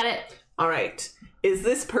it? Yeah, I got it. All right. Is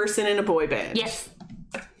this person in a boy band? Yes.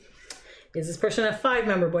 Is this person a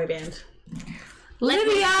 5-member boy band?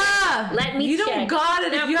 Lydia! Let me You check. don't got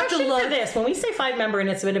it if you have to Question look. for this: when we say 5-member and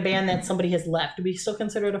it's been a band that somebody has left, do we still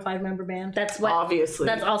consider it a 5-member band? That's what. Obviously.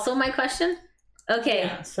 That's also my question. Okay.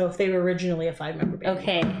 Yeah. So if they were originally a 5-member band.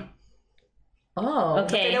 Okay. Oh. I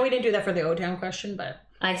Okay. know we didn't do that for the O-Town question, but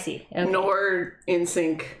I see. Okay. Nor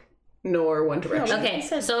NSYNC, nor One Direction. No, Okay. He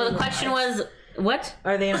said So the three question wives. was what?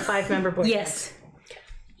 are they in a 5-member boy Yes.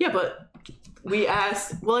 Yeah, but we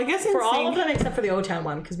asked. Well, I guess band? For all NSYNC of them except for the O-Town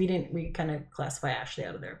one, because we kind of classify Ashley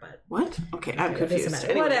out of there, but What? Okay, I'm it doesn't confused. matter.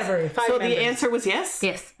 Anyways, Whatever. 5 So members. the answer was yes?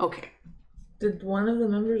 Yes. Okay. Did one of the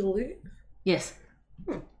members leave? Yes.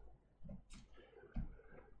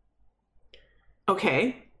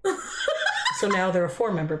 Okay. So now they're a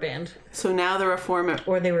 4-member band, So now there are 4 members.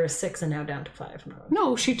 or they were a 6 and now down to 5. No.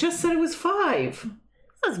 No, she just said it was 5.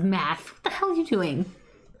 This is math. What the hell are you doing?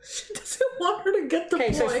 She doesn't want her to get the Okay,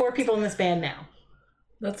 point. so there's 4 people in this band now,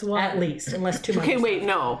 That's why. at least, unless 2 Okay, members. wait,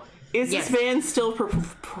 no. Is Yes. this band still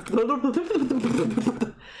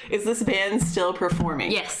Is this band still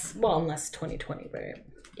performing? Yes. Well, unless 2020, right?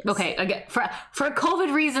 Okay. Again, for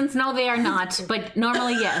COVID reasons, no, they are not. But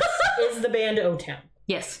normally, yes. Is the band O-Town?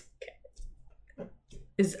 Yes.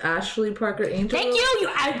 Is Ashley Parker Angel? Thank you. You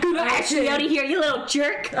are gonna actually out of here, you little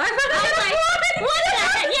jerk. I was like, what the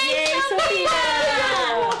heck? Yay, Sophia!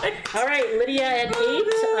 All right, Lydia at 8.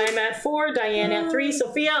 I'm at 4. Diane at 3.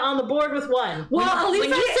 Sophia on the board with 1. Well, at least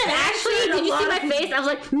When you said Ashley, did you see my face? I was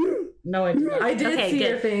like, No, I did not. I did Okay, see good.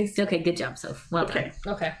 your face. Okay, good job, Soph. Well Okay.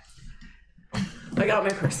 Okay. I got my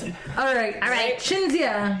person. All right.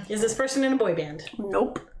 Shinzia. Is this person in a boy band?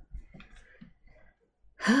 Nope.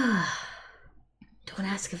 done. Don't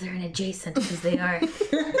ask if they're an adjacent, because they are.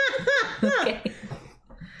 Okay.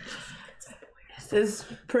 Is this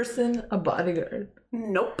person a bodyguard?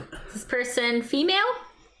 Nope. Is this person female?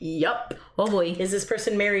 Yup. Oh boy. Is this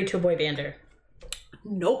person married to a boy bander?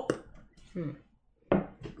 Nope.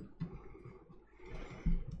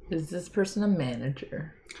 Is this person a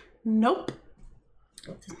manager? Nope.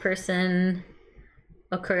 Is this person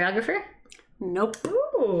a choreographer? Nope.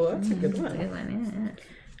 Ooh, that's a good one. Good one,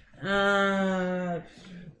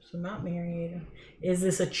 So not married. Is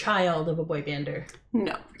this a child of a boy bander?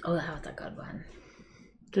 No. Oh, that was a good one.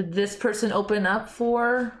 Did this person open up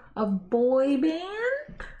for a boy band?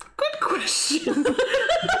 Good question.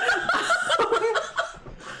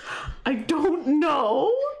 I don't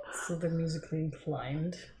know. So they're musically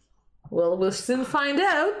inclined. Well, we'll soon find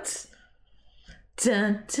out.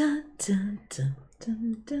 Dun, dun, dun, dun,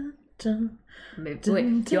 dun, dun, dun. Wait, do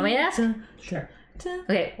you want me to ask? Sure.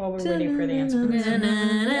 Okay. While we're waiting for the answer.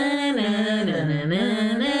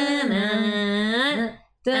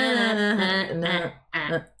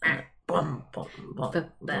 Bum, bum, bum,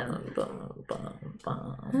 bum, bum, bum,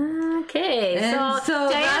 bum. Okay, And so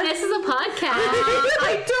Diane, that's- this is a podcast.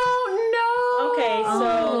 I don't know. Okay,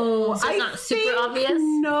 so So it's not super think obvious?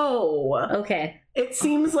 No. Okay. It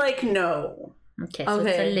seems like no. Okay, so it's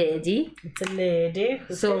a Okay. lady. it's a lady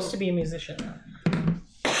who's So- supposed to be a musician.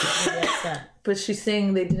 That's that. But she's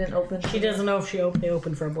saying they didn't open. She doesn't know if they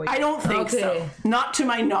opened for a boy. I don't think so. Okay. Not to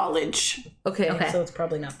my knowledge. Okay. Okay. So it's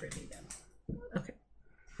probably not Brittany then.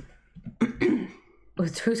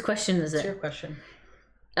 Whose question is What's it? your question?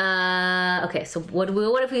 Okay, so what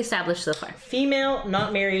have we established so far? Female,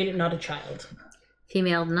 not married, not a child,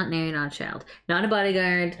 Female, not married, not a child, not a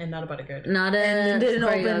bodyguard, and not a bodyguard. not a didn't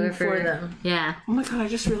open for choreographer. them. Yeah. Oh my god, I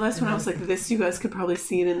just realized when I was like this, you guys could probably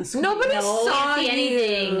see it in the screen. Nobody I saw can't see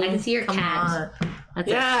anything. you. I can see your Come cat. on. That's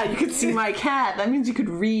it. Yeah, you could see my cat. That means you could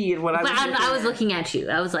read what I was But I was looking at you.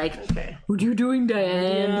 I was like, Okay. "What are you doing,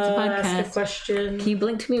 Diane? It's a Ask a podcast. question. Can you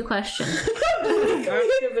blink to me a question? Ask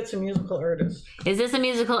if it's a musical artist. Is this a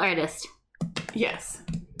musical artist? Yes.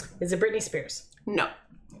 Is it Britney Spears? No.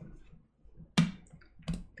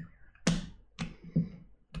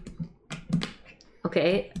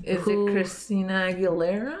 Okay. Is Who- it Christina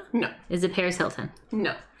Aguilera? No. Is it Paris Hilton?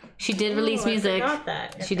 No. She did release Oh, I music. forgot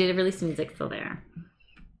that. She did release music still there.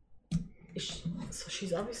 So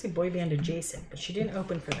she's obviously boy band adjacent, but she didn't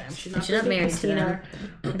open for them. She's not, She's not Britney, married to Christina,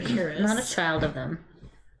 or Paris. Not a child of them.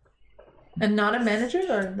 And not a manager?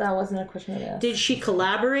 Or that wasn't a question I asked? Did she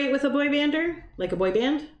collaborate with a boy bander? Like a boy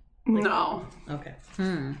band? No. Okay.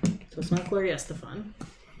 Hmm. So it's not Gloria Estefan.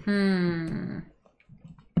 Hmm.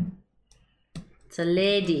 It's a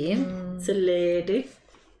lady It's a lady.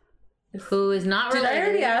 who is not Did I related.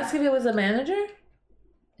 already ask if it was a manager?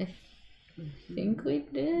 I think we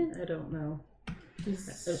did. I don't know.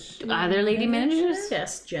 Are there lady managers?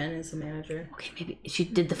 Yes, Jen is the manager. Okay, maybe she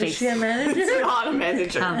did the face. Is she a manager? It's not a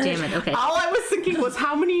manager. Oh, damn it. Okay. All I was thinking was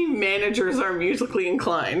how many managers are musically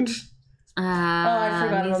inclined? I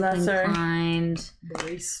forgot about that, sorry. Inclined.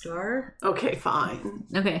 Barry Star. Okay, fine.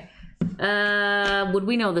 Okay. Would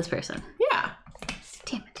we know this person? Yeah.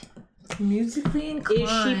 Damn it. Musically inclined. Is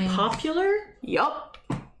she popular? Yup.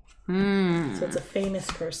 So it's a famous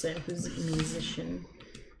person who's a musician.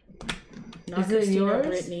 Not Is it Christina yours?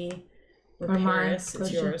 Britney or Or mine? Paris. It's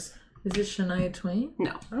Question. yours. Is it Shania Twain?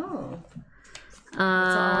 No. Oh.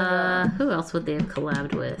 Who else would they have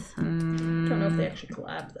collabed with? I don't know if they actually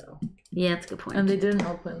collab though. Yeah, that's a good point. And they didn't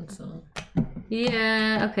open, so.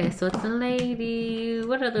 Yeah, okay, so it's a lady.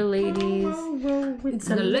 What other ladies? It's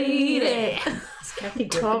a lady. It's Kathy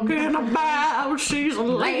Griffin. Talking about she's a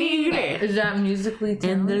lady. Is that musically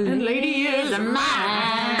talented? And lady is a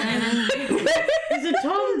man. Is it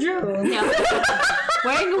Tom Jones?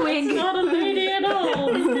 Wearing a wig. Not a lady at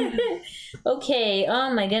all. Okay,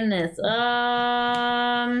 oh my goodness.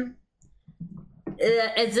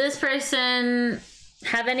 Is this person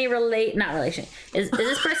have any not relation? Is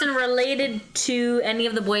this person related to any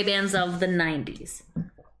of the boy bands of the 90s?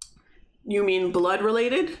 You mean blood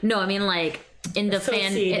related? No, I mean like in the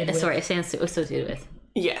Associated with. Sorry, associated with.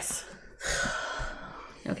 Yes.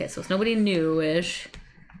 Okay, so it's nobody newish.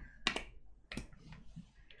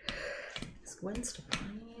 Is Gwen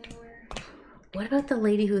Stefani anywhere? What about the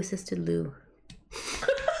lady who assisted Lou?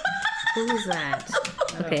 Who was that?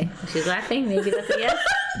 Okay, she's laughing. Maybe that's a yes.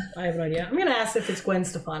 I have no idea. I'm gonna ask if it's Gwen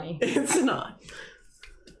Stefani. It's not.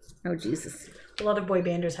 Oh Jesus. A lot of boy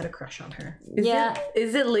banders had a crush on her.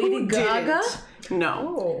 Is it Lady Gaga? Didn't.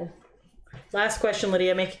 No. Oh. Last question,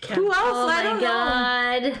 Lydia. Make it count. Who else? Oh I my don't know.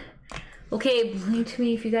 God. Okay, blink to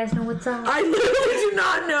me if you guys know what's up. I literally do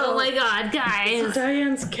not know. Oh my God, guys.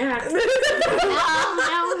 Diane's cat.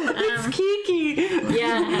 It's Kiki.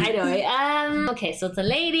 Yeah, I know. Right? Okay, so it's a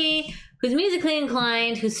lady who's musically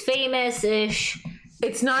inclined, who's famous-ish.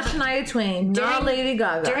 It's not Shania Twain, not Lady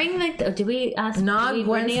Gaga. During the, did we ask? not did we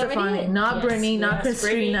Gwen Britney already? Stefani, not Yes, Britney, not yes,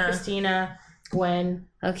 Christina. Britney, Christina, Gwen,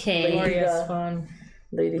 Okay. Gloria Stefan.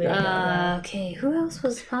 Lady Gaga. Okay, who else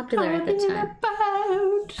was popular at the time?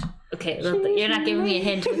 Okay, look, you're not giving me a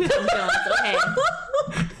hint with Tom Jones. Okay.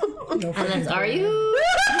 No, And that's, are you?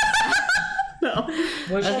 No.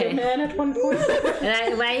 was she Okay. a man at one point?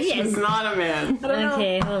 Yes. It's not a man.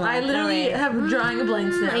 Okay, hold on. I literally Alright. have drawing a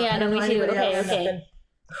blank now. Yeah, I no, don't me know too. anybody Okay, else. okay.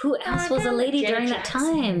 Who else was a lady Janet during that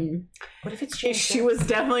Jackson. time? What if it's Janet She was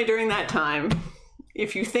definitely during that time.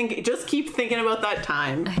 If you think, just keep thinking about that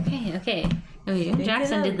time. Okay. I mean,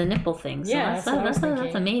 Jackson did the nipple thing, so Yeah, that's that's what I was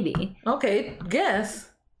a thinking. maybe. Okay, guess.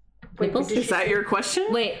 Nipples? Is that your question?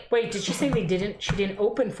 Wait, Wait, did she say she didn't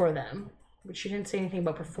open for them? But she didn't say anything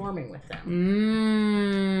about performing with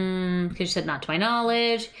them. because she said not to my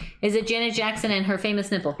knowledge. Is it Janet Jackson and her famous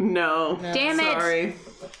nipple? No. Damn it. Sorry.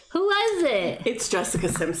 Who was it? It's Jessica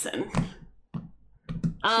Simpson.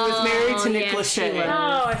 She was married to Nick Lachey.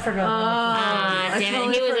 Oh, I forgot. Ah, damn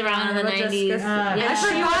it. He was around in the 90s. I Yeah, She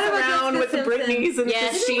forgot was about around with the Jessica Simpson. Britneys and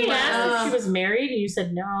Yes, Didn't we Christina. ask if she was married? And you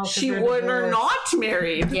said no. 'cause She they're were divorced. not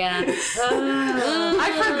married. Yeah.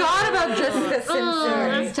 I forgot about Jessica Simpson.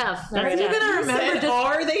 That's tough. Are That's you tough. gonna remember Said,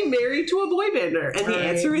 are they married to a boy bender? And the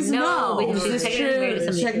answer is No, no. because This she's is technically married to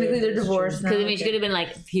true. somebody. Technically, they're divorced now. Because I mean, she could have been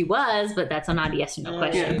like, he was, but that's not a yes or no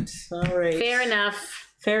question. All right. Fair enough.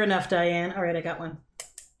 Fair enough, Diane. All right, I got one.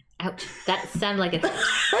 Ouch. That sounded like a.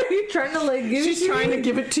 Are you trying to like give She's it to trying me? to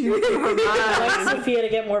give it to you through her I mind. like Sophia to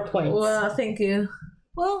get more points. Well, thank you.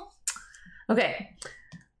 Well, okay.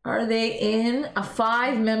 Are they in a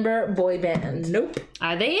 5-member boy band? Nope.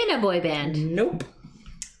 Are they in a boy band? Nope.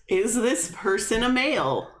 Is this person a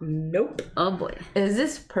male? Nope. Oh boy. Is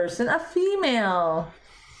this person a female?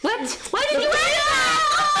 What? Why did you ask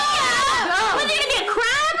that? Was it gonna be a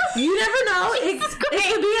crab? You never know. It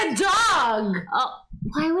could be a dog. Oh,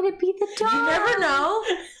 why would it be the dog? You never know.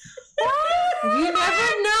 You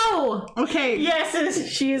never know. Okay. Yes,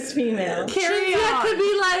 she is female. Carry That on. could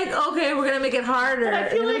be like, okay, we're gonna make it harder. I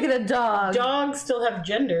feel We're gonna make it a dog. Dogs still have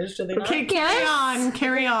genders, do they not? Okay, carry on.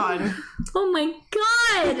 Carry on. Oh my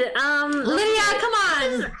god. Lydia, come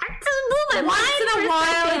on. That just blew my Once mind in for a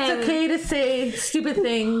while, second. it's okay to say stupid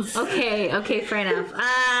things. Okay, fair enough.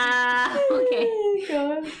 Okay. Oh,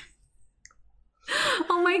 God.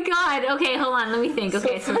 Oh my god. Okay, hold on. Let me think.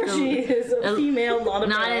 Okay, so So she is a female, not a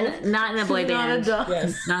male. not in a boy Not a band. dog.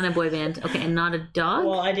 Yes. Not in a boy band. Okay, and not a dog.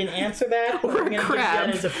 Well, I didn't answer that. But Or a I'm going to give crab.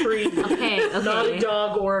 that as a free. Okay. Not a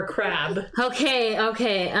dog or a crab. Okay.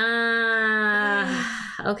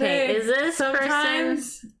 Okay, Hey, is this person?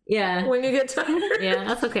 sometimes Yeah, when you get tired. yeah,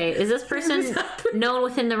 that's okay. Is this person known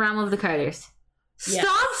within the realm of the Carters?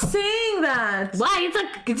 Stop saying that. Why?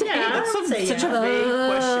 It's That's would say such a vague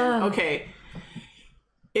question. Okay.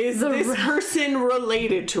 Is this person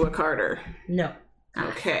related to a Carter? No.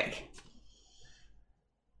 Okay.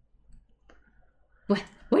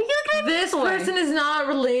 What are you looking at me This for? person is not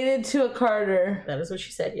related to a Carter. That is what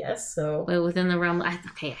she said, yes. So Wait, within the realm.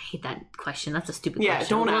 Okay, I hate that question. That's a stupid Yeah,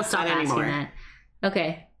 question. don't We'll ask stop that asking anymore. that.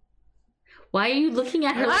 Okay. Why are you looking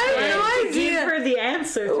at her? I have no give idea. her the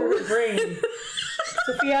answer through her brain.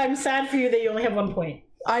 Sophia, I'm sad for you that you only have 1 point.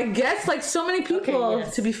 I guess like so many people, Okay,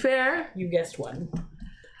 yes. to be fair. You guessed one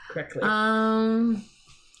correctly.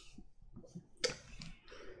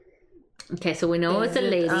 Okay, so we know it's a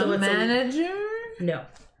lady. A manager? No.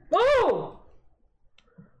 Oh!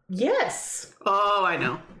 Yes. Oh, I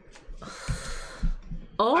know.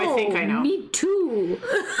 Oh, I think I know. Me too.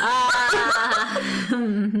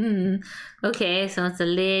 Okay, so it's a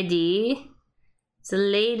lady. It's a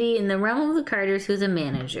lady in the realm of the Carters who's a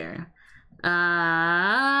manager.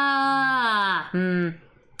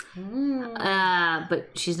 But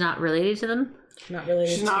she's not related to them. Not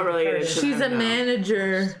related. She's not related to She's a them, no.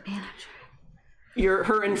 manager.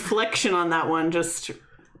 Her inflection on that one just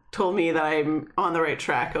told me that I'm on the right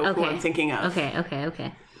track of who Okay. I'm thinking of.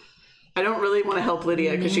 Okay. I don't really want to help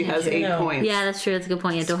Lydia because she has 8 No. points. Yeah, that's true. That's a good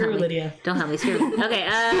point. Yeah, don't Screw help me. Lydia. Don't help me. Screw me. Okay.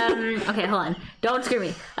 Okay. Hold on. Don't screw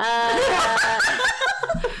me.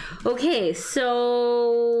 Okay.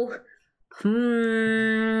 So.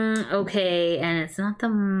 Okay, and it's not the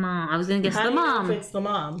mom. I was gonna guess How the do you know mom. if it's the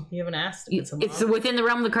mom? You haven't asked if it's a mom. It's within the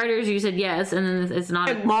realm of the Carters. You said yes, and then it's not.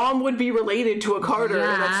 And mom would be related to a Carter.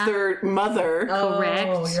 Yeah. That's their mother. correct.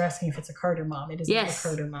 Oh, you're asking if it's a Carter mom. It is Yes.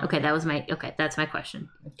 not a Carter mom. Okay, that was my. Okay, that's my question.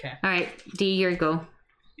 Okay. All right, D, your go.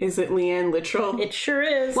 Is it Leanne Littrell? It sure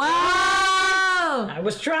is. Oh! I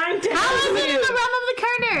was trying to How is help it in you. the realm of the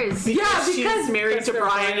Carters? Yeah, because she's married to that's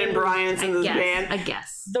Brian, Brian. and Brian's in this Yes, band. I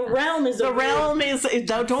guess. The realm is The realm is.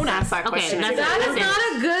 Don't ask that Okay, question. that's That it. is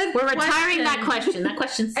not a good We're retiring question. that question. That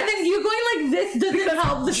question And sucks. then you going like this doesn't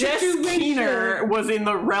help the Jess situation. Keener was in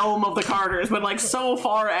the realm of the Carters, but like so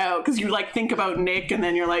far out because you like think about Nick, and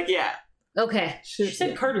then you're like, yeah. Okay. She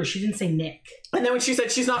said Carter. She didn't say Nick. And then when she said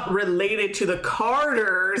she's not related to the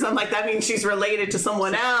Carters, I'm like, that means she's related to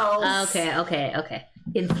someone else. Okay.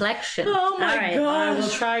 Inflection. Oh my All right. I will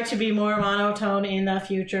gosh. try to be more monotone in the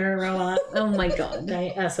future, Rowan. Oh my god.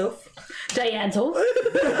 Soph. Diane Soph. Okay,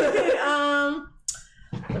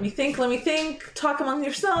 let me think. Talk among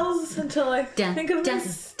yourselves until I think of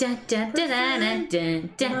this.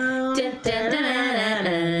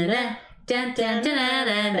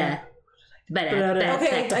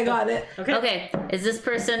 Okay, I got it. Okay, is this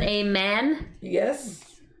person a man? Yes.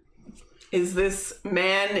 Is this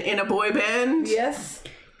man in a boy band? Yes.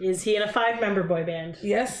 Is he in a 5-member boy band?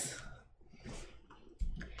 Yes.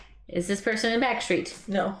 Is this person in Backstreet?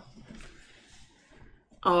 No.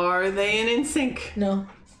 Are they in NSYNC? No.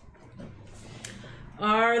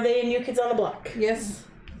 Are they New Kids on the Block? Yes.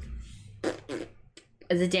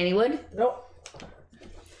 Is it Danny Wood? Nope.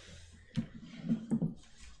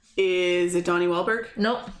 Is it Donnie Wahlberg?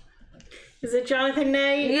 Nope. Is it Jonathan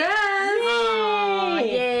Knight? Yes. Oh,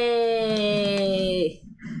 yay!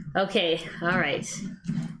 Okay, all right.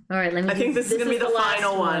 Let me. I think this is going to be the last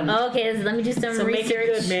final one. Okay, let me do some So make research.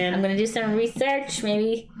 it good, man. I'm gonna do some research,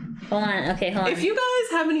 maybe. Hold on. Okay, hold on. If you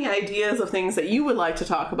guys have any ideas of things that you would like to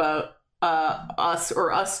talk about,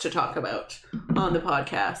 us to talk about on the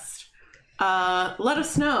podcast, let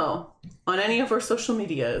us know on any of our social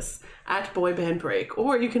medias at Boy Band Break,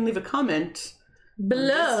 or you can leave a comment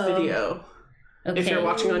Below. this video if you're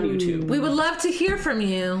watching on YouTube. We would love to hear from you.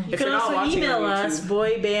 You If can you're not also watching email on us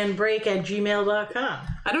YouTube. boybandbreak@gmail.com.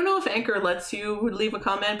 I don't know if Anchor lets you leave a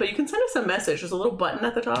comment, but you can send us a message. There's a little button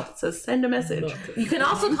at the top that says "Send a message." You can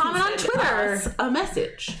also comment on Send Twitter. us a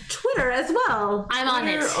message. Twitter as well. I'm on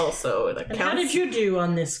it. Twitter also that And how counts. did you do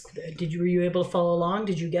on this? Were you able to follow along?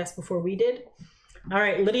 Did you guess before we did? All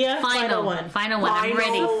right, Lydia. Final one. Final one. I'm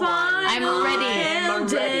ready. Final I'm ready.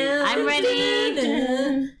 I'm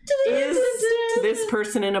ready. Is this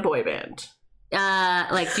person in a boy band?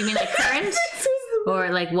 Like, do you mean like current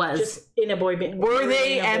or like was? Just in a boy band. Were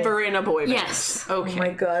they ever in a boy band? Yes. Okay. Oh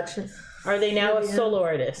my gosh. Are they now a solo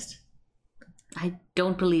artist? I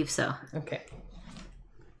don't believe so. Okay.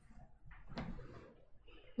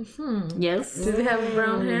 Yes. Do they have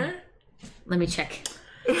brown hair? Let me check.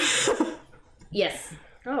 Yes.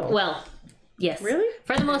 Oh. Well, yes. Really?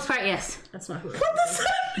 For the most part, yes. That's not who.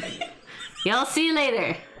 Y'all see you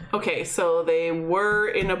later. Okay, so they were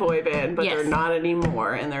in a boy band, but Yes. they're not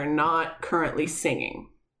anymore, and they're not currently singing.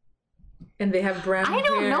 And they have brown hair. I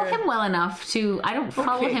don't know him well enough to. I don't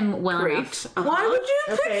follow Okay, him well great. enough. Why would you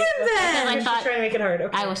pick him then? I She's thought- trying to make it hard.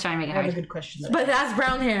 Okay. I was trying to make it I have a hard. good question. But it has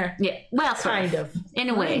brown hair. Yeah, well, sort kind of. in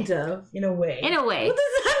a way. Kind of. In a way. In a way. What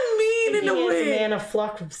does that mean in a He is way? a man of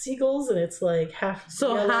flock of seagulls, and it's like half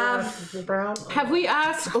So yellow, half- brown. Have we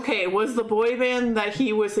asked, okay, was the boy band that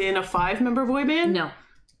he was in a 5-member boy band? No,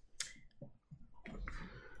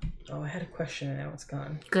 Oh, I had a question and now it's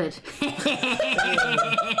gone. good.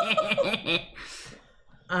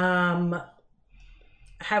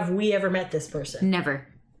 Have we ever met this person? Never.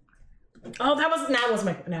 Oh, that was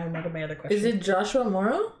my. Now I remember my other question. Is it Joshua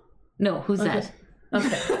Morrow? No, who's that?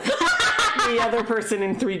 Okay. The other person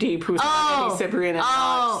in 3 Deep who's Oh. Cyprian and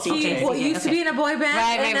Oh, CJ. okay. Well, he used to be in a boy band,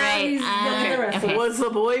 Right, and right, now right. he's young the rest. okay. Was the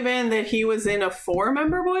boy band that he was in a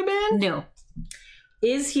 4-member boy band? No.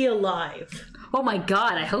 Is he alive? Oh my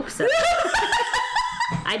god, I hope so.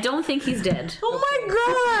 I don't think he's dead. Oh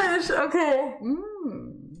my gosh! Okay,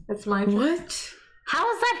 that's my turn. What? How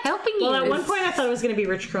is that helping you? Well, at one point I thought it was going to be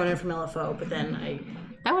Rich Cronin from LFO, but then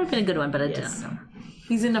That would have been a good one, but I Yes. don't know.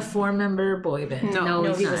 He's in a 4-member boy band. No, No, no,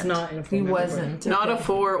 he's he not. was not in a he full wasn't. not a Okay.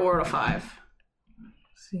 4 or a 5.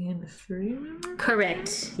 Is he in a 3-member?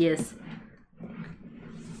 Correct. Yes.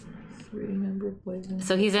 3-member boy band.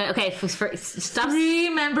 So he's in. Okay, stop.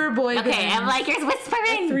 3-member boy band. Okay, I'm like, you're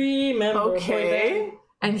whispering. 3-member boy Okay. band.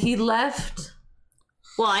 And he left.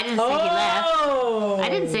 Well, I didn't say he left. Oh! I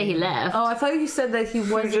didn't say he left. Oh, I thought you said that he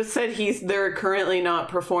You was. just said they're currently not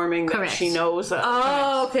performing that Correct. she knows of.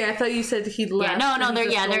 Oh, okay. I thought you said he left. yeah, no, and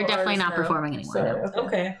he's they're a they're solo definitely artist not now. performing anymore. Sorry, No. okay.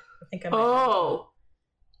 Okay. I think I'm. Oh.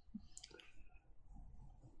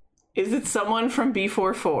 Is it someone from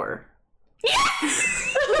B44? Is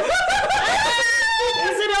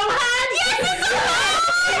it Ohad? Yes, it's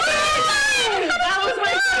That was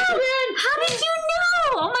my question. How did you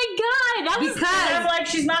know? Oh my god, that was. I'm Because like,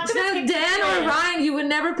 she's not going to instead of Dan or Ryan, you would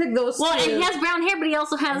never pick those Well, two. and he has brown hair, but he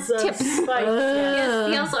also has tips. He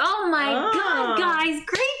also. Oh my god, guys,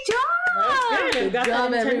 great job! Good. We got job, that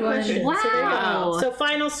in 10 everyone. questions. Wow. So there you go. So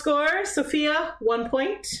final score: Sophia 1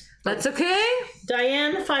 point, That's okay.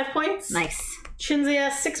 Diane 5 points, Nice.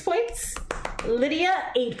 Chinzia 6 points, Lydia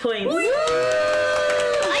 8 points.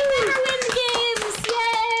 I never win games.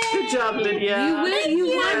 Yay! Good job, Lydia. You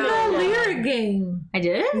won the lyric game. I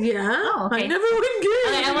did. Yeah. Oh, okay. I never win games.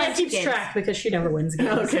 Okay, I Lydia won keeps games. track because she never wins games.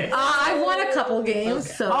 Okay. I won a couple games,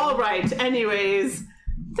 so. All right. Anyways,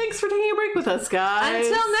 thanks for taking a break with us, guys.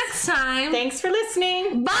 Until next time. Thanks for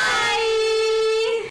listening. Bye.